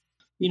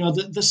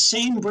 the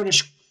same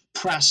British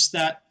press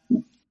that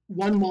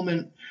one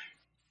moment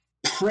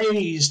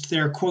praised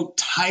their, quote,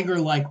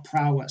 tiger-like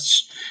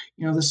prowess,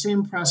 the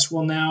same press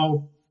will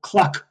now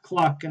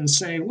cluck and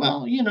say,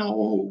 well,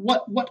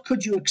 what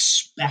could you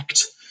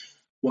expect?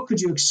 What could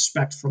you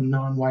expect from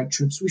non-white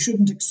troops? We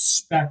shouldn't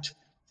expect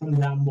from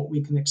them what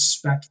we can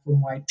expect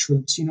from white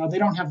troops. They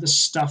don't have the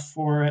stuff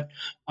for it.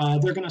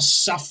 They're going to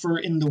suffer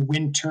in the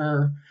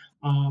winter.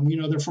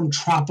 They're from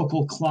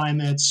tropical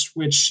climates,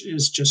 which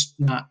is just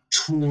not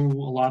true.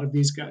 A lot of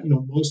these guys,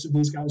 most of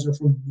these guys are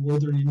from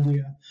northern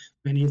India,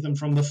 many of them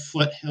from the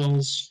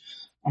foothills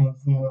of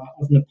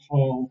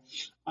Nepal.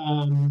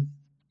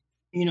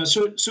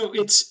 So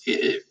it's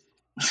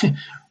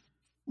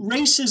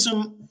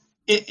racism.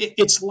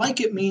 It's like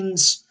it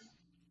means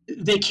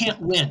they can't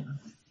win.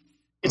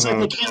 It's like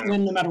they can't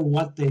win no matter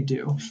what they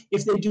do.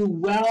 If they do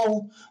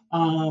well,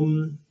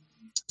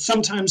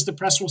 sometimes the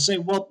press will say,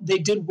 well, they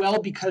did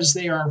well because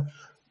they are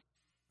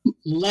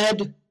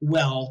led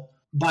well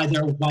by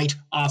their white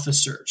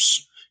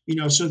officers.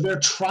 So their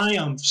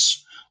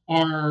triumphs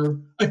are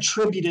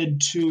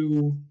attributed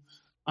to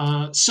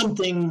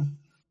something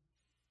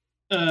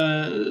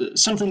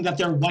that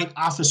their white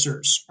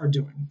officers are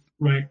doing,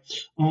 right?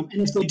 And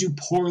if they do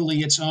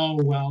poorly, it's,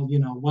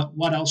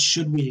 what else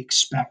should we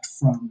expect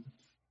from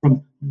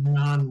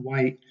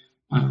non-white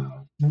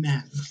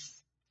men?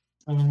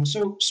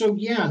 So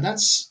yeah,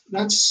 that's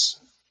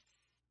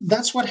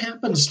what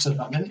happens to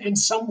them. And in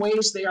some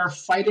ways, they are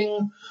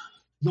fighting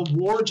the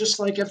war just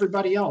like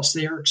everybody else.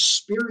 They are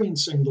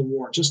experiencing the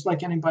war just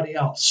like anybody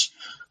else.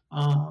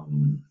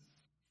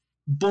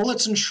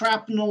 Bullets and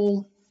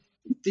shrapnel,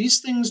 these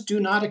things do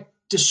not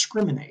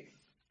discriminate.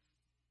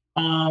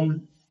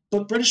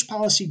 But British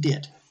policy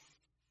did.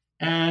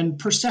 And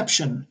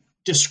perception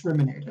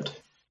discriminated.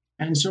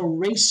 And so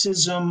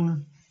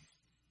racism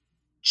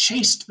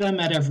chased them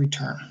at every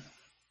turn.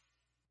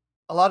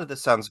 A lot of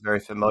this sounds very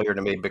familiar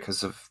to me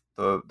because of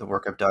the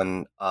work I've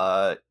done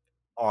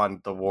on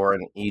the war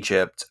in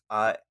Egypt.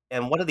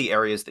 And one of the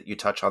areas that you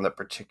touch on that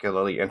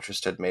particularly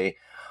interested me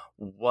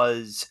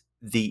was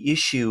the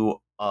issue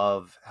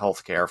of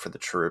healthcare for the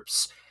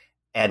troops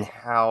and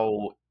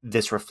how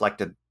this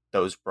reflected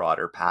those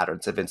broader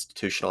patterns of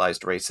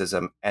institutionalized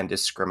racism and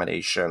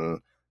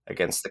discrimination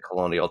against the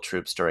colonial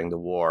troops during the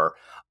war,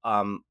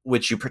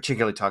 which you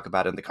particularly talk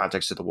about in the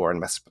context of the war in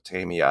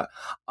Mesopotamia.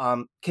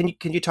 Can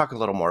you talk a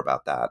little more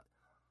about that?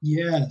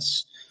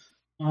 Yes.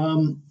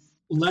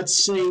 Let's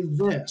say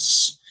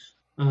this.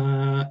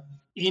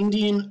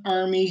 Indian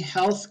Army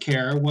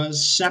healthcare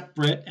was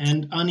separate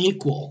and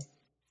unequal.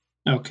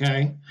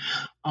 Okay.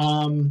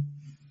 And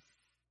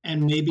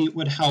maybe it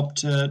would help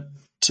to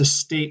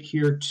state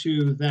here,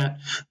 too, that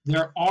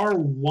there are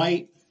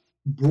white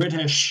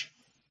British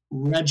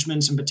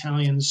regiments and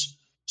battalions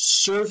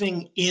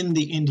serving in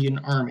the Indian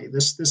Army.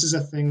 This is a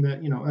thing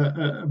that,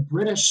 a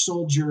British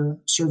soldier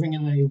serving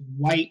in a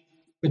white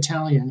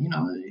battalion,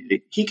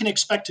 he can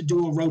expect to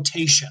do a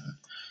rotation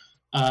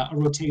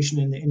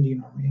in the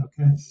Indian Army,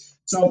 okay?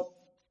 So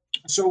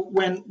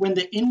when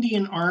the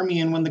Indian Army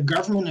and when the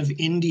government of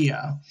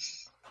India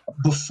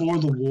before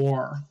the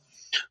war,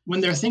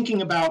 when they're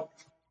thinking about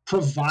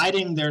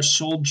providing their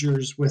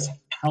soldiers with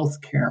health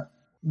care,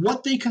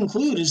 what they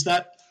conclude is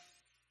that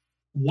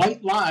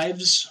white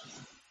lives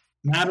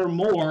matter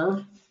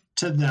more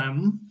to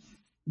them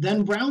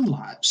than brown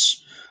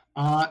lives.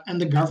 And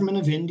the government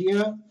of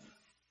India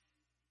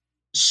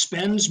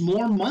spends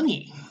more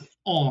money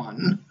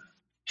on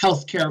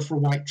healthcare for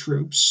white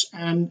troops.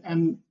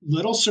 And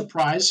little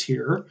surprise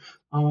here,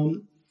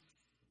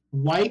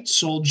 white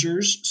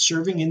soldiers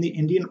serving in the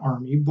Indian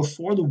Army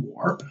before the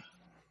war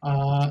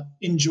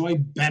enjoy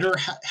better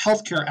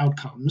healthcare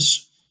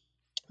outcomes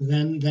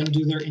than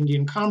do their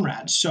Indian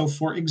comrades. So,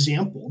 for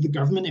example, the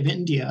government of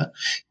India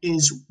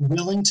is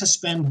willing to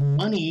spend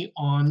money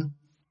on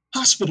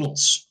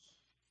hospitals,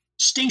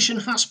 station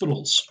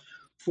hospitals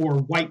for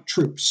white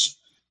troops.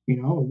 A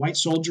white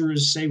soldier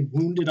is, say,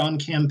 wounded on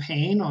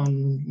campaign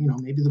on,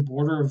 maybe the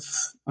border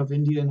of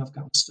India and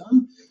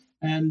Afghanistan,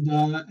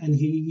 and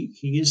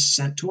he is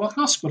sent to a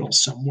hospital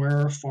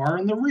somewhere far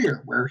in the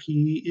rear where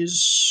he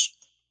is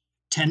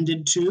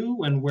tended to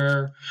and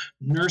where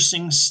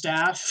nursing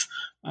staff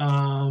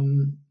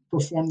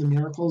perform the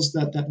miracles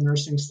that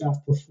nursing staff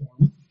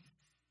perform.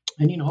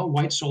 And, a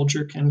white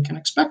soldier can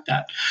expect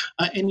that.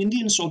 An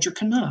Indian soldier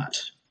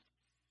cannot.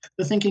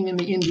 The thinking in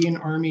the Indian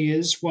Army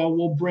is, well,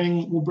 we'll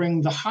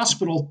bring the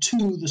hospital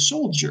to the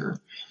soldier.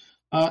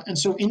 And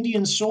so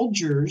Indian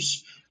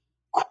soldiers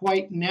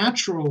quite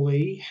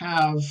naturally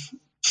have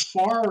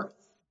far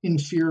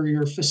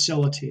inferior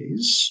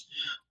facilities.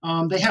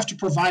 They have to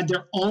provide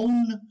their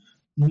own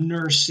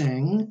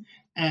nursing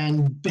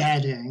and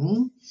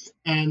bedding.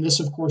 And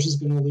this, of course, is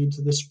going to lead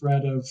to the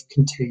spread of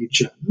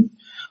contagion.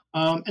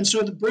 And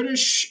so the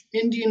British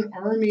Indian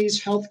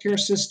Army's healthcare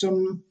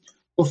system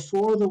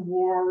before the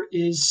war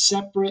is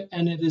separate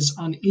and it is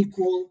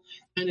unequal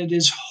and it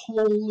is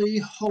wholly,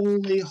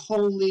 wholly,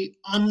 wholly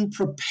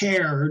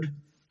unprepared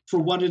for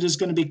what it is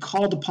going to be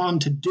called upon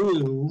to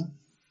do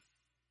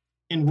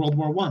in World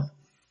War One.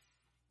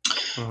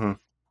 Mm-hmm.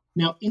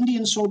 Now,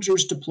 Indian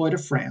soldiers deploy to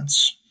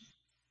France,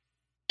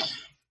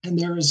 and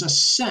there is a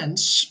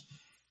sense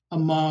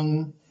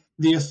among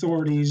the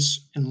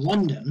authorities in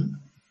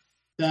London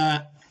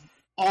that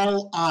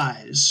all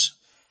eyes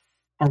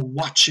are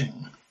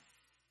watching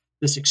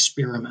this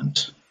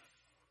experiment.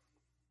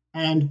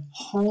 And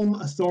home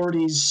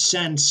authorities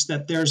sense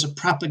that there's a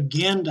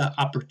propaganda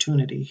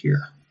opportunity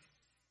here.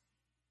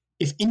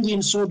 If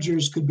Indian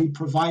soldiers could be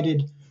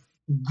provided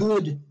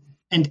good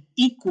and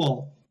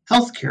equal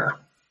health care,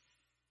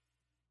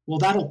 well,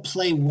 that'll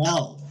play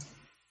well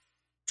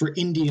for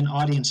Indian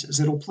audiences.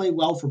 It'll play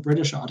well for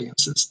British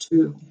audiences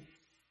too.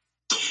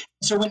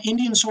 So when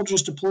Indian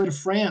soldiers deploy to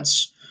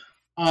France,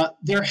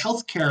 their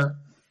healthcare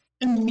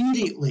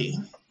immediately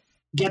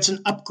gets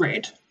an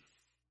upgrade.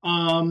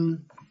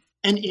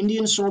 And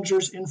Indian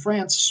soldiers in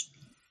France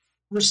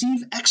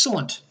receive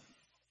excellent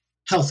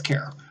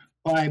healthcare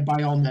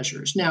by all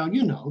measures. Now,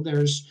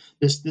 there's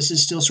this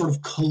is still sort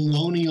of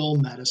colonial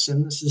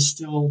medicine. This is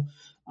still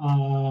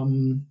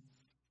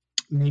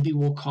maybe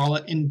we'll call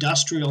it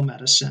industrial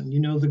medicine.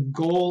 The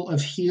goal of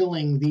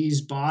healing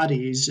these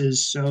bodies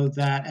is so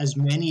that as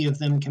many of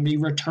them can be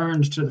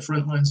returned to the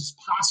front lines as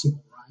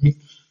possible, right?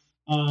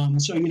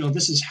 So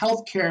this is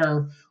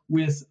healthcare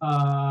with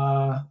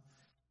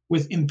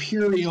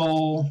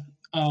imperial,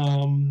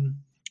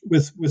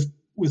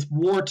 with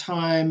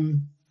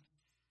wartime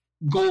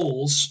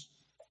goals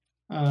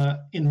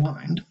in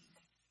mind.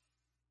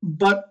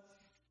 But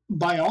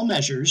by all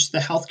measures, the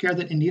healthcare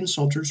that Indian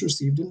soldiers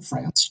received in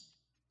France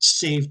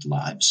saved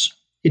lives.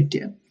 It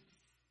did.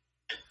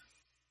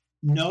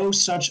 No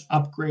such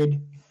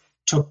upgrade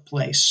took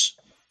place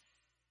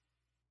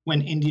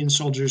when Indian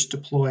soldiers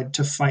deployed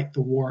to fight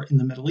the war in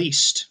the Middle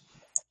East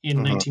in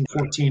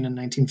 1914 and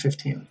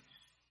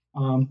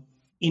 1915.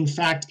 In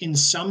fact, in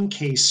some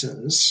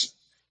cases,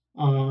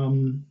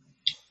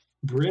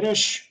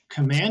 British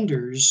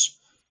commanders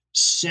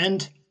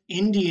sent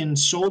Indian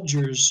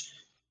soldiers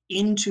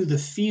into the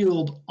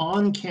field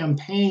on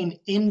campaign,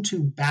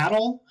 into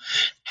battle,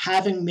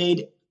 having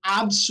made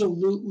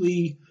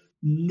absolutely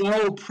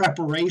no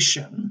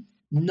preparation,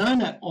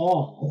 none at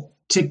all,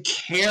 to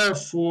care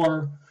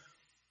for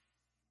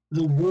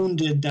the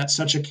wounded that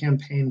such a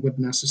campaign would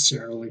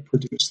necessarily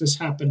produce. This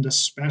happened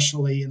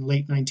especially in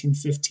late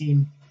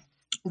 1915,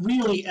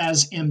 really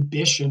as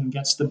ambition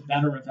gets the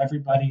better of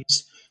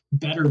everybody's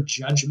better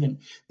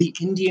judgment. The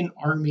Indian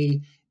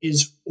Army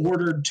is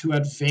ordered to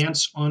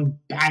advance on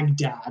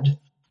Baghdad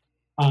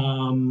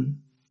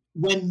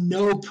when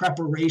no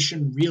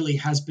preparation really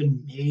has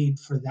been made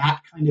for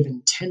that kind of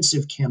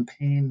intensive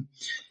campaign.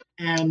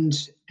 And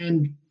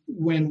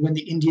when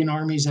the Indian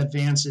Army's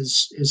advance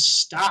is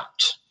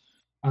stopped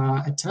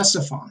at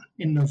Ctesiphon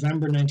in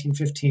November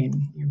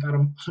 1915, about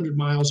 100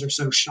 miles or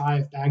so shy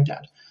of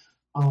Baghdad,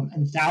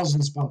 and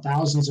thousands upon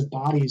thousands of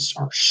bodies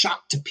are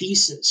shot to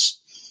pieces.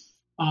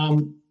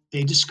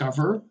 They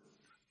discover,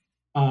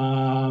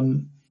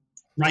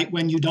 right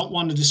when you don't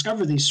want to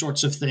discover these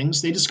sorts of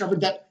things, they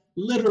discovered that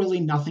literally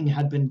nothing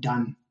had been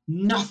done.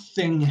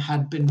 Nothing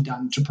had been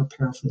done to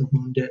prepare for the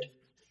wounded.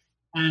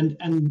 And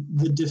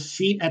the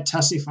defeat at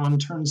Ctesiphon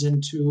turns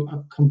into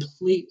a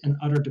complete and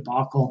utter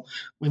debacle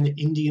when the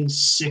Indian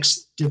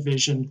 6th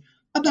Division,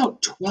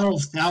 about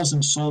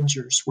 12,000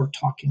 soldiers, we're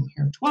talking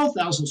here,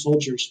 12,000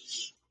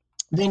 soldiers,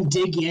 then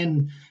dig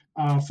in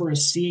for a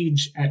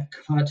siege at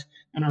Kut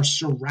and are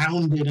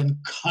surrounded and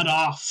cut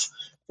off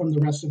from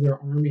the rest of their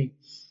army.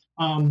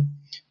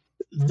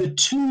 The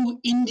two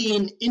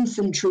Indian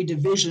infantry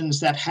divisions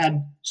that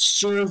had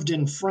served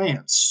in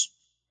France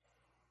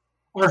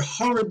are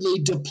hurriedly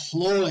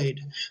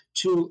deployed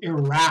to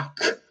Iraq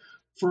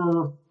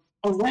for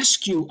a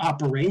rescue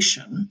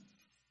operation,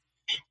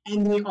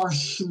 and they are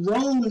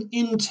thrown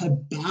into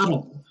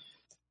battle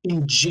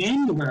in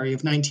January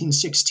of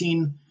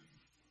 1916,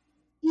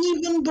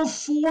 even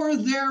before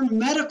their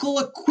medical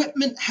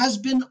equipment has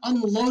been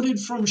unloaded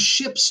from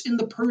ships in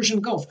the Persian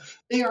Gulf.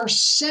 They are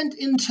sent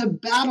into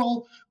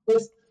battle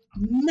with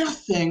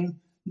nothing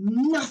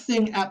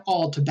at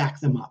all to back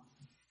them up,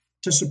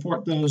 to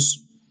support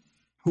those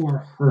who are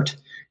hurt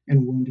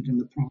and wounded in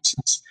the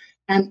process.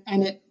 And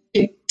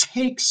it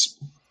takes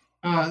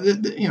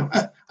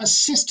a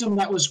system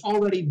that was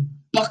already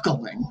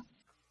buckling,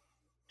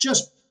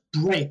 just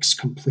breaks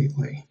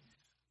completely.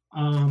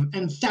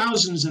 And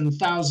thousands and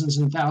thousands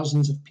and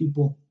thousands of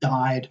people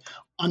died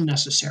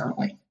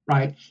unnecessarily,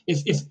 right?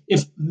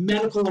 If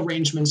medical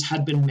arrangements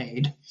had been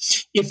made,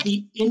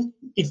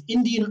 if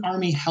Indian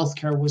Army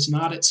healthcare was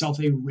not itself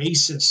a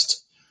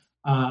racist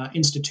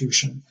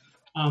institution,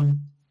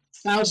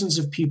 thousands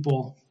of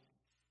people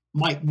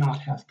might not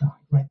have died,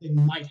 right? They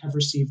might have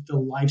received the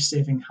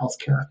life-saving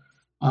healthcare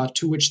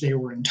to which they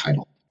were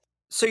entitled.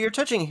 So you're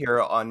touching here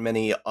on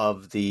many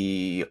of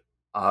the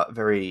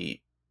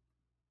very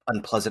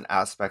unpleasant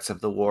aspects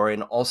of the war,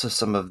 and also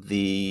some of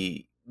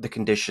the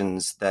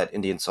conditions that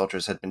Indian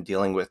soldiers had been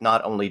dealing with,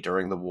 not only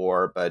during the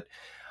war, but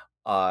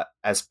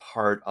as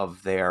part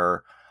of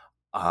their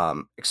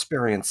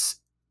experience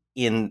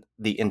in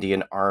the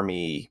Indian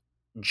Army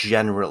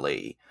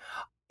generally.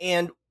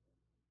 And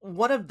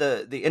one of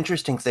the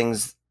interesting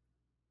things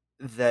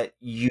that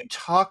you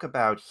talk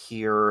about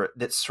here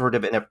that's sort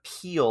of an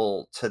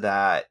appeal to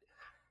that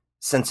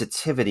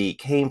sensitivity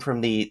came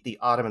from the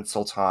Ottoman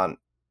Sultan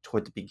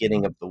toward the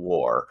beginning of the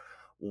war,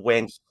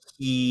 when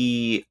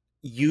he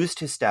used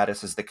his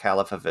status as the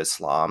Caliph of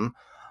Islam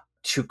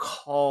to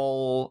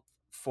call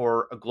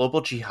for a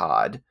global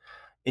jihad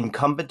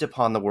incumbent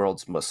upon the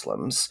world's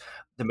Muslims,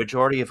 the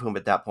majority of whom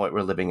at that point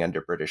were living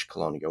under British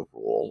colonial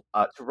rule,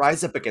 to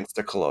rise up against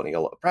their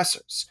colonial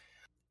oppressors.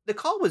 The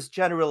call was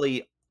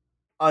generally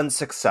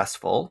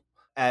unsuccessful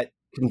at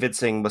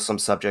convincing Muslim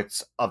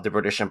subjects of the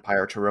British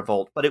Empire to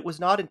revolt, but it was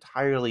not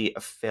entirely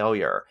a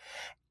failure.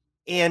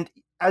 And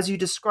as you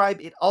describe,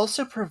 it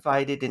also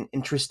provided an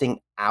interesting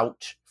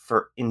out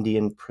for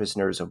Indian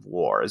prisoners of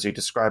war, as you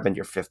describe in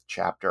your 5th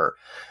chapter.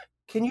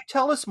 Can you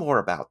tell us more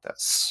about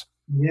this?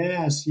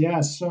 Yes,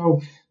 yes.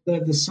 So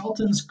the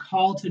Sultan's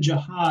call to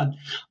jihad,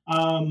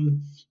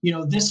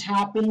 this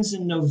happens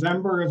in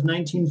November of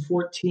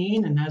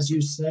 1914. And as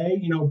you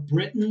say,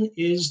 Britain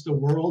is the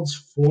world's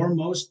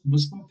foremost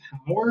Muslim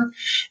power.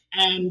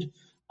 And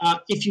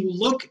if you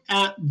look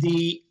at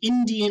the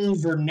Indian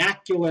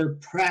vernacular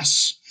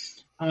press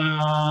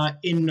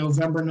in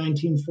November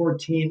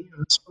 1914,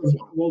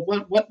 well,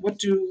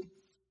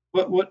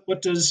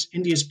 what does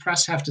India's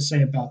press have to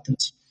say about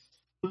this?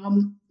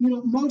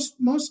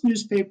 Most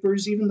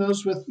newspapers, even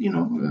those with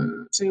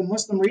say a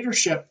Muslim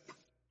readership,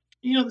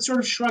 they sort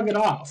of shrug it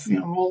off.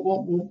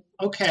 Well,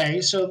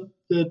 okay, so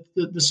the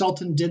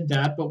Sultan did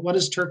that, but what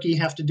does Turkey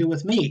have to do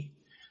with me?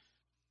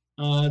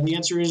 The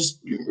answer is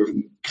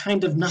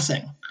kind of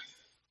nothing.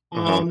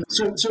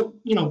 So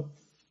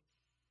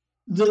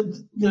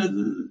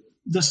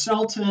the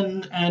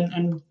Sultan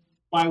and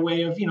by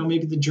way of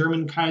maybe the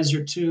German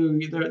Kaiser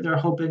too, they're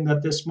hoping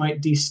that this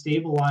might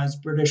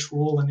destabilize British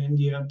rule in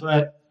India,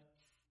 but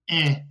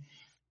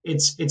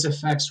its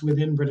effects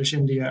within British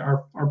India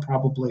are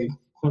probably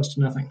close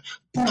to nothing.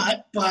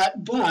 But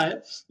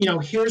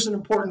here's an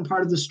important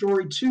part of the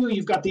story too.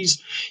 You've got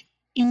these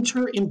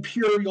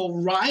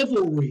inter-imperial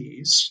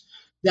rivalries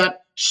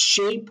that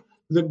shape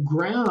the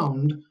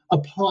ground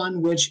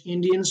upon which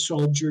Indian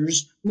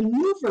soldiers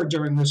maneuver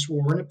during this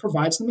war, and it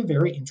provides them a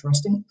very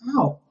interesting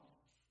out.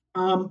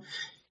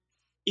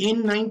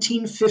 In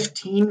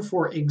 1915,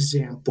 for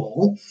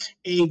example,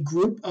 a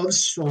group of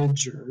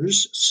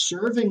soldiers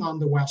serving on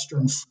the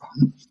Western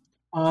Front,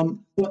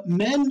 but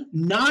men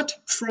not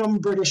from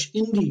British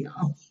India,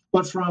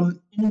 but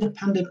from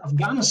independent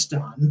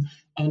Afghanistan,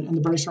 and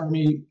the British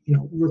Army,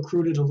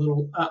 recruited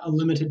a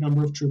limited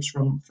number of troops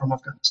from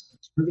Afghanistan,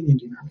 serving the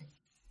Indian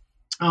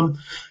Army.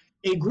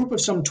 A group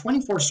of some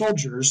 24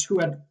 soldiers who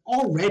had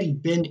already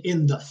been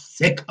in the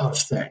thick of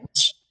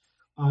things,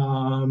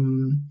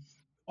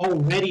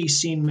 already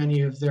seen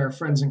many of their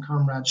friends and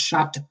comrades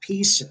shot to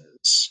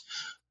pieces.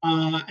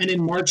 And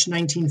in March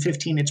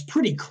 1915, it's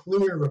pretty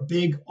clear a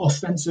big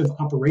offensive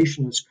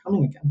operation is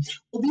coming again.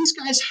 Well, these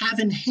guys have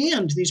in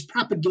hand these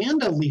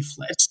propaganda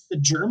leaflets the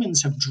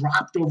Germans have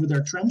dropped over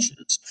their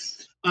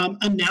trenches,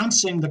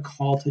 announcing the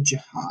call to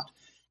jihad.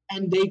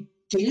 And they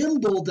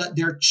gamble that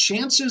their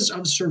chances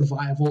of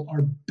survival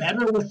are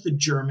better with the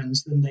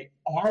Germans than they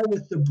are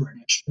with the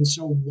British. And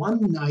so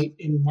one night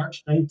in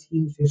March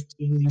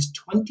 1915, these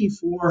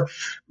 24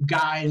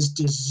 guys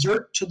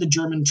desert to the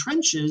German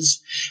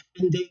trenches,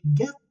 and they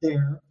get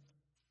there.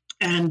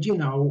 And,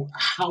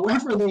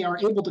 however they are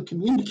able to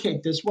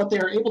communicate this, what they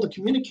are able to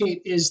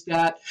communicate is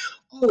that,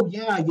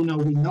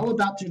 we know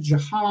about the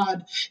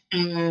jihad,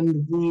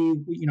 and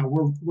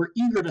we're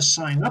eager to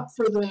sign up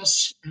for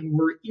this, and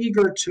we're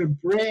eager to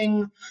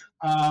bring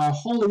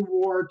holy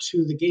war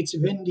to the gates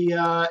of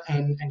India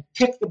and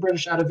kick the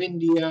British out of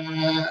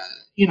India.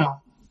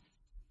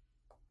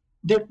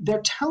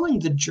 They're telling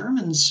the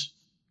Germans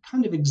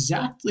kind of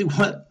exactly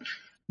what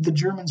the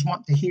Germans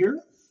want to hear.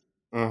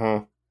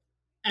 Mm-hmm.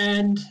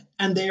 And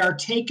they are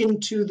taken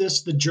to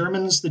this. The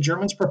Germans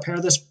prepare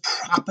this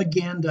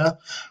propaganda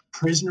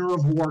prisoner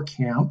of war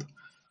camp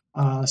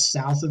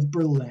south of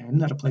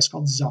Berlin at a place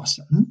called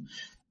Zossen,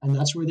 and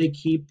that's where they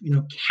keep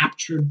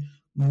captured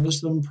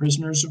Muslim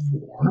prisoners of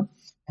war.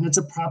 And it's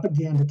a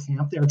propaganda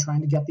camp. They are trying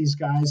to get these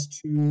guys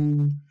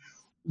to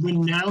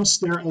renounce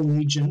their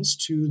allegiance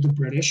to the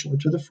British or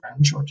to the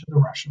French or to the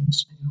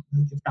Russians.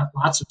 They've got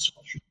lots of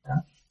soldiers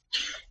there.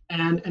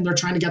 And they're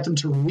trying to get them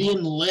to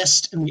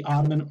re-enlist in the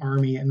Ottoman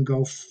army and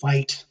go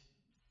fight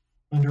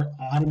under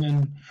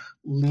Ottoman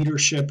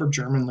leadership or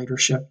German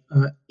leadership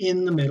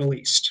in the Middle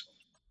East.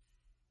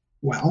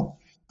 Well,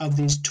 of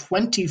these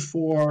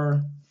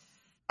 24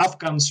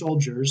 Afghan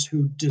soldiers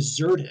who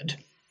deserted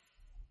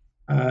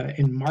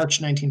in March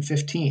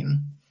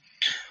 1915,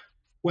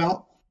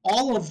 well,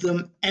 all of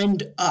them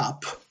end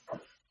up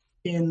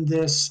in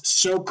this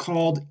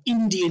so-called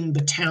Indian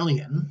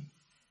battalion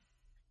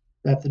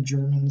that the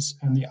Germans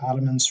and the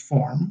Ottomans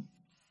form,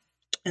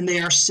 and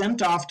they are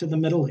sent off to the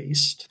Middle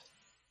East,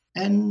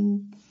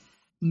 and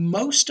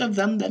most of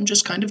them then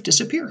just kind of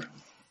disappear,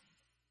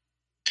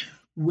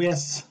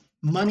 with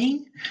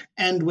money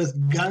and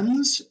with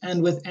guns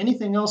and with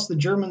anything else the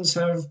Germans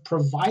have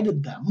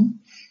provided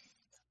them,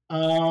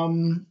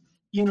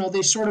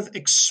 they sort of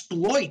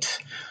exploit.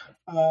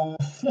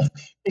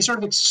 They sort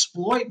of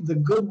exploit the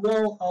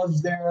goodwill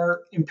of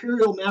their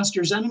imperial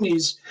masters'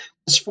 enemies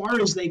as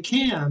far as they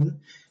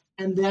can,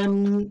 and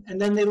then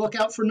they look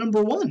out for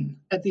number one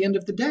at the end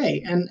of the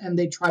day, and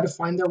they try to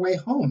find their way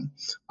home.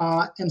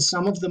 And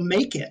some of them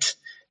make it,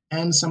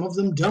 and some of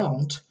them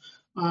don't.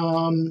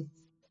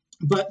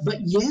 But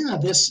yeah,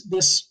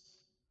 this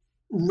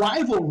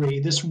rivalry,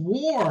 this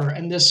war,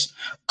 and this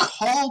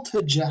call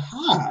to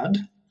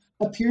jihad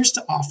appears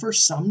to offer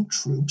some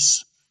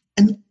troops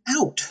an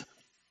out,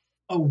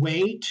 a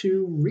way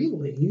to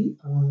really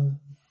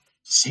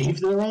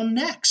save their own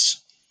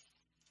necks.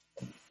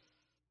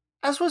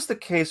 As was the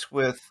case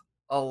with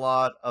a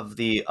lot of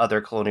the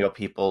other colonial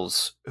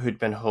peoples who'd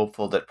been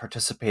hopeful that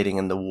participating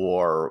in the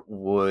war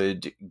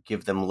would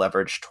give them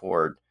leverage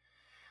toward,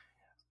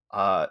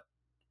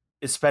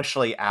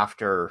 especially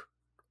after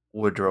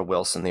Woodrow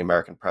Wilson, the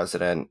American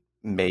president,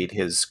 made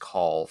his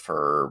call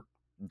for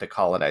the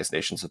colonized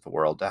nations of the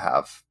world to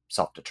have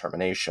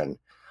self-determination.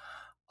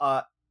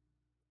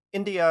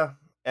 India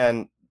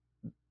and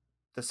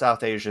the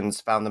South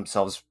Asians found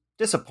themselves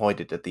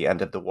disappointed at the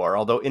end of the war,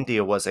 although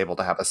India was able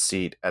to have a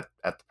seat at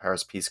the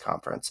Paris Peace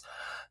Conference.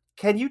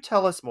 Can you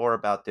tell us more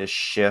about this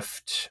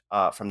shift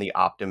from the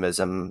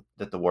optimism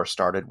that the war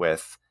started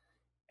with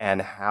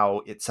and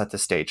how it set the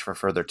stage for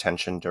further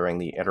tension during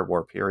the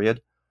interwar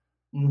period?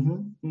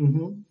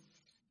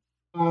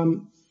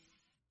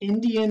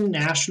 Indian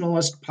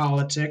nationalist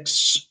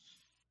politics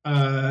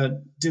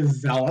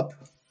develop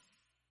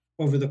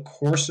over the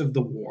course of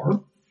the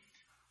war.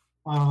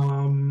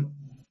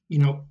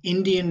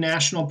 Indian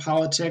national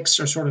politics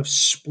are sort of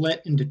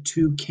split into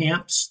two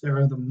camps. There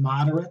are the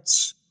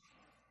moderates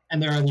and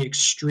there are the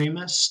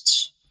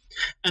extremists.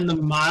 And the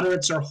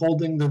moderates are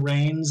holding the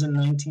reins in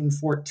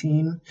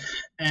 1914.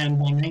 And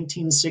by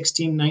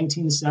 1916,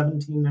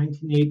 1917,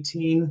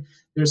 1918,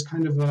 there's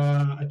kind of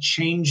a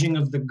changing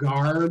of the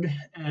guard,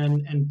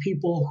 and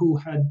people who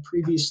had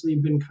previously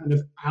been kind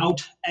of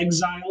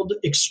exiled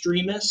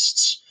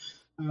extremists,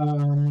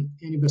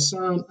 Annie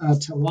Besant,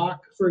 Tilak,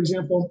 for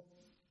example,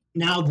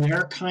 now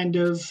they're kind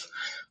of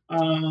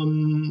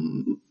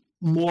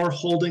more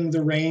holding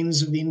the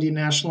reins of the Indian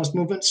nationalist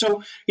movement.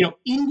 So,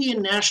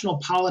 Indian national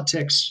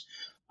politics,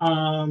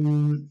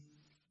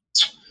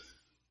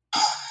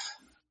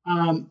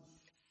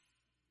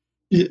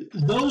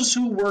 those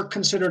who were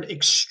considered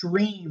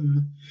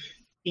extreme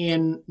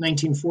in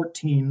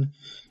 1914,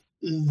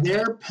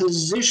 their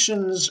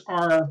positions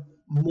are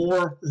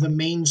more the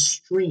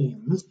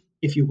mainstream,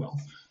 if you will,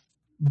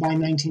 by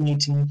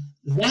 1918.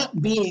 That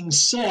being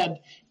said,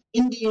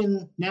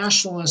 Indian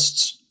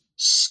nationalists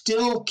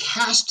still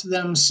cast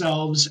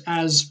themselves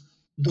as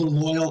the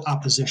loyal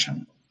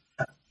opposition.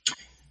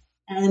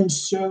 And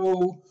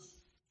so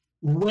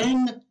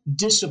when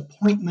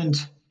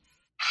disappointment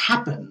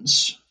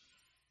happens,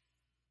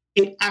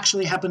 it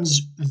actually happens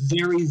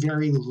very,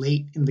 very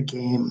late in the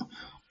game,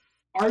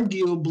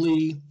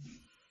 arguably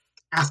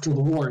after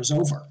the war is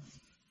over.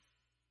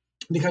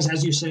 Because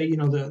as you say,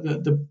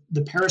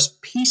 the Paris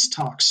peace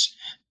talks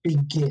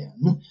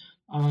begin,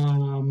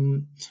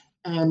 and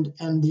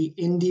the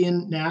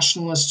Indian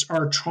nationalists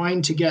are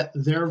trying to get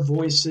their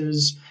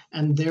voices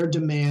and their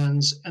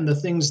demands and the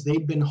things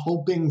they've been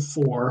hoping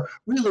for.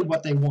 Really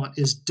what they want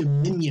is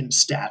dominion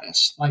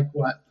status, like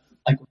what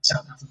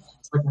South Africa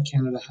has, like what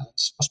Canada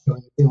has,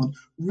 Australia, New Zealand.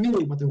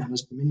 Really what they want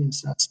is dominion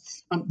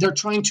status. They're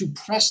trying to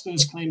press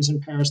those claims in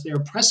Paris. They are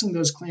pressing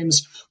those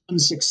claims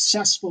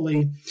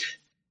unsuccessfully.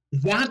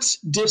 That's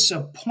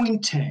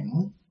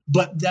disappointing,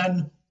 but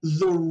then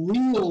the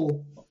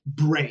real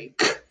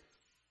break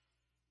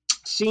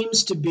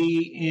seems to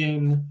be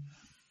in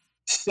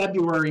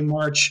February,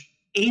 March,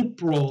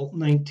 April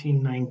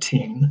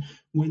 1919,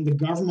 when the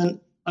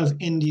government of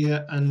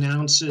India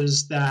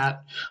announces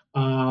that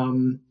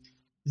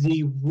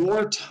the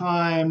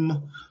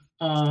wartime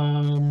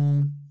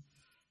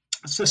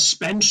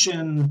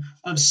suspension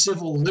of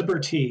civil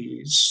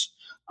liberties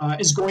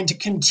is going to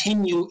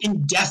continue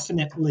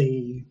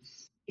indefinitely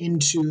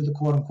into the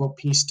quote-unquote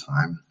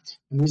peacetime.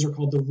 And these are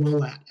called the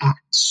Rowlatt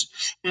Acts.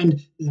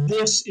 And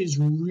this is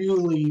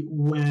really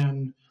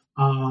when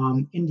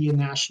Indian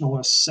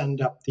nationalists send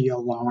up the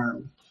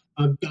alarm.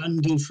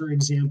 Gandhi, for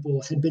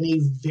example, had been a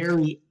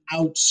very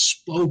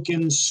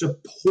outspoken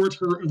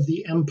supporter of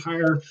the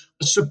empire,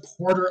 a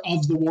supporter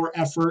of the war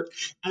effort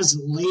as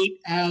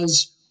late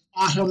as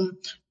autumn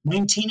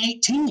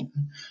 1918.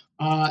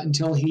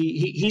 Until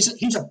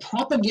he's a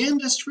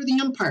propagandist for the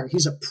empire.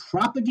 He's a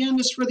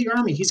propagandist for the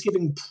army. He's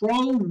giving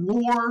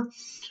pro-war,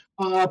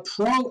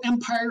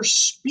 pro-empire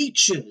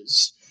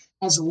speeches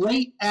as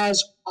late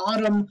as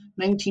autumn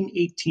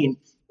 1918.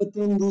 But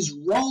then these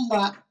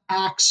Rowlatt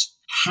Acts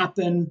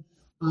happen.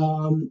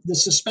 The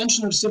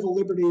suspension of civil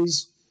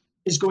liberties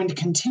is going to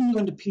continue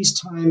into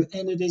peacetime,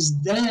 and it is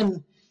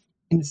then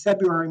in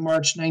February,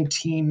 March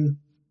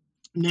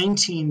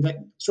 1919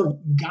 that sort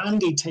of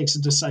Gandhi takes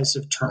a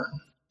decisive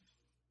turn.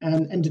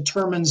 and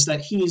determines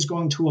that he is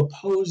going to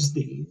oppose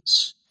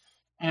these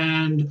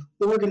and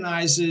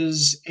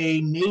organizes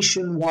a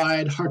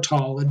nationwide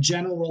hartal, a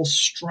general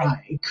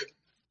strike,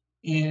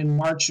 in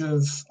March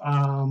of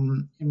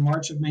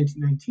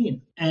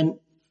 1919, and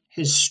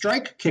his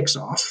strike kicks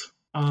off.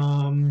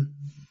 And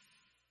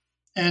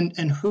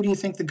who do you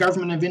think the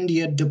government of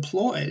India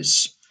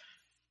deploys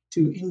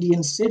to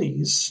Indian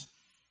cities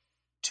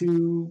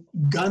to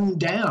gun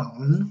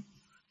down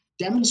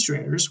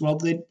demonstrators? Well,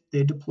 they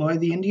deploy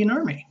the Indian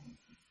Army.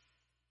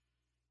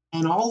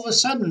 And all of a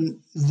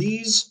sudden,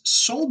 these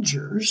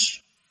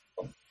soldiers,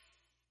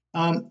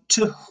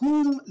 to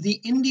whom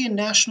the Indian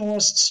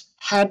nationalists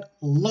had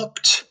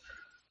looked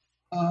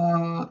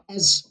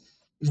as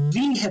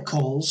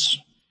vehicles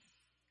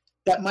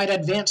that might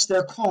advance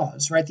their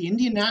cause, right? The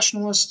Indian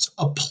nationalists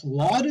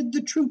applauded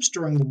the troops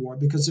during the war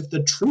because if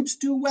the troops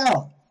do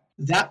well,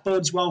 that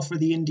bodes well for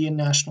the Indian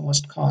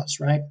nationalist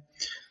cause, right?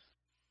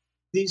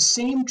 These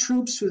same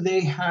troops who they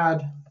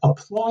had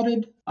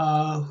applauded,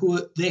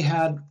 who they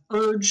had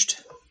urged,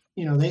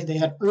 they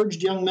had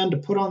urged young men to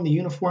put on the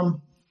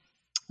uniform.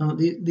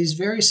 These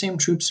very same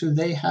troops who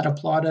they had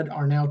applauded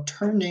are now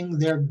turning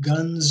their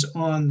guns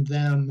on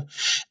them.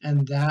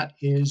 And that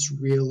is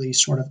really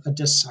sort of a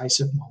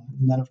decisive moment.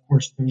 And then, of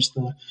course, there's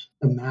the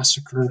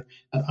massacre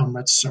at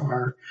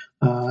Amritsar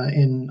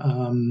in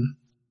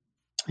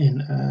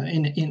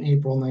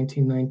April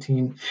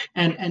 1919.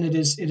 And it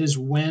is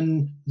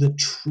when the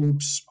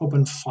troops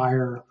open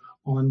fire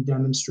on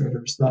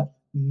demonstrators that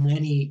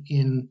many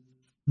in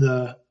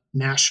the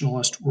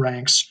nationalist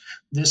ranks,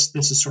 this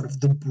is sort of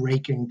the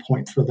breaking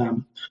point for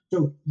them.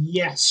 So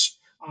yes,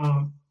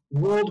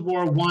 World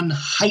War I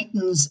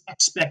heightens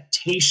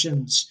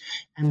expectations,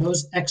 and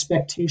those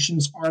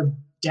expectations are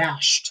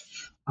dashed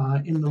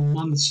in the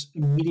months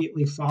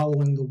immediately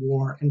following the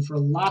war. And for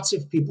lots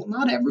of people,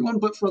 not everyone,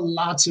 but for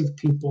lots of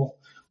people,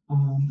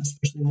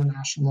 especially in the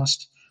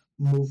nationalist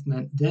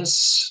movement,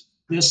 this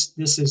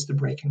is the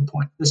breaking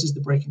point. This is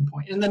the breaking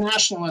point. And the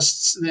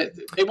nationalists,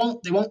 they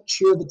won't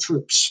cheer the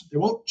troops. They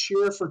won't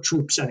cheer for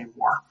troops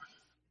anymore.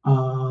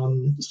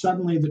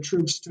 Suddenly, the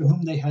troops to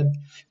whom they had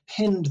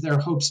pinned their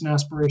hopes and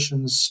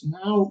aspirations,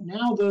 now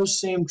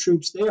those same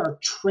troops, they are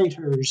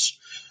traitors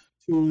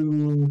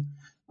to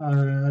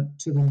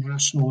the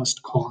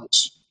nationalist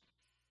cause.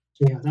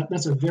 So yeah,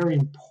 that's a very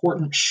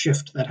important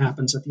shift that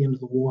happens at the end of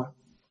the war.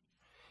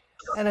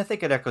 And I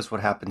think it echoes what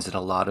happens in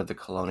a lot of the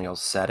colonial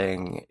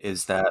setting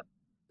is that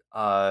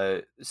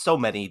so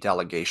many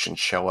delegations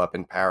show up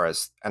in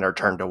Paris and are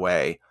turned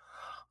away,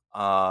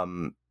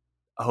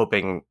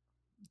 hoping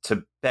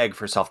to beg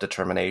for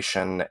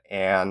self-determination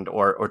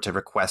or to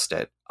request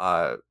it.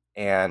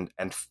 And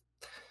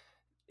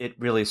it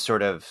really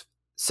sort of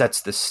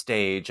sets the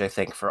stage, I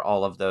think, for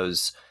all of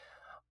those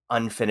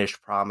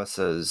unfinished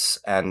promises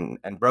and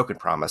broken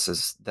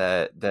promises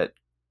that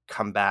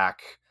come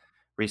back,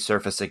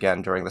 resurface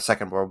again during the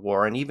Second World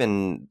War, and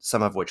even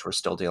some of which we're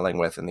still dealing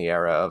with in the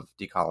era of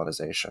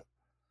decolonization.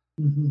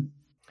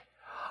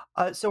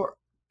 Mm-hmm. So,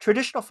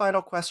 traditional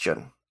final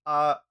question.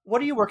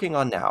 What are you working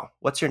on now?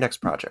 What's your next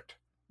project?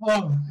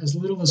 Oh, as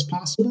little as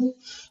possible.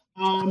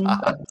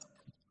 I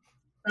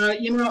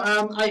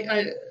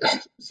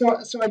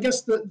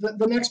guess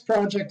the next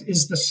project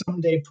is the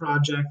Someday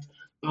Project.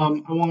 I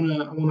want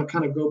to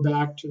kind of go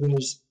back to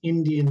those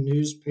Indian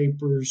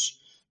newspapers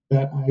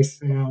that I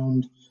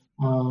found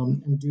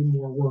and do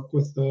more work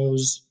with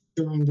those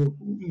during the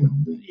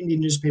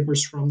Indian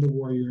newspapers from the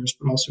war years,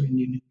 but also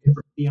Indian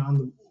newspapers beyond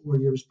the war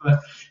years.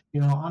 But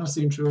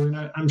honestly and truly,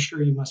 and I'm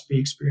sure you must be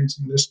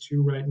experiencing this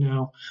too right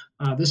now.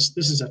 This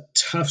is a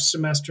tough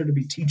semester to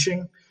be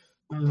teaching.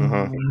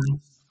 A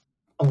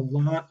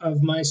lot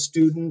of my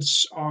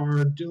students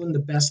are doing the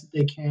best that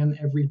they can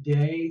every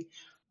day,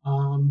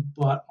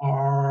 but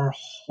are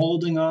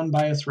holding on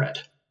by a thread.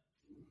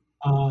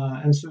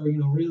 And so,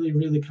 really,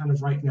 really kind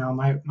of right now,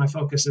 my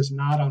focus is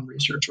not on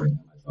research right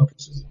now. My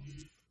focus is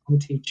on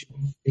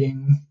teaching,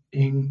 being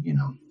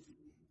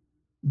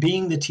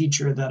the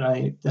teacher that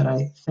I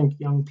think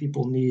young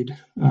people need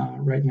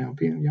right now.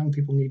 Young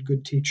people need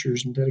good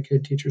teachers and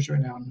dedicated teachers right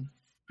now. And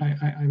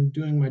I'm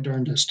doing my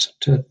darndest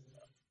to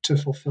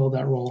fulfill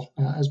that role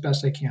as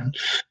best I can.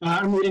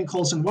 I'm reading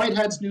Colson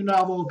Whitehead's new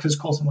novel because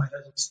Colson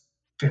Whitehead is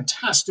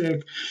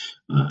fantastic.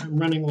 I'm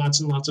running lots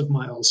and lots of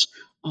miles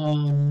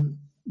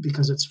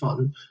because it's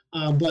fun.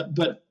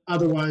 But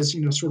otherwise,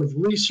 sort of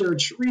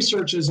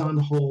research is on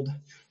hold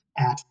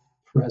at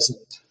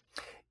present.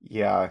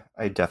 Yeah,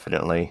 I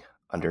definitely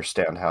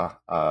understand how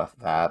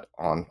that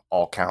on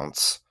all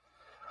counts.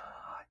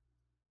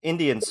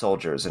 Indian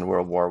soldiers in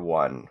World War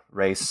I,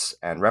 Race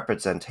and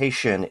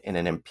Representation in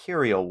an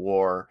Imperial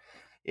War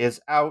is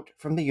out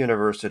from the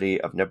University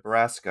of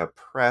Nebraska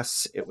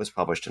Press. It was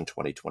published in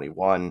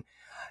 2021.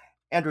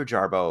 Andrew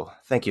Jarboe,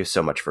 thank you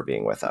so much for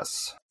being with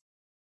us.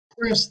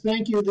 Chris,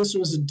 thank you. This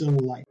was a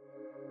delight.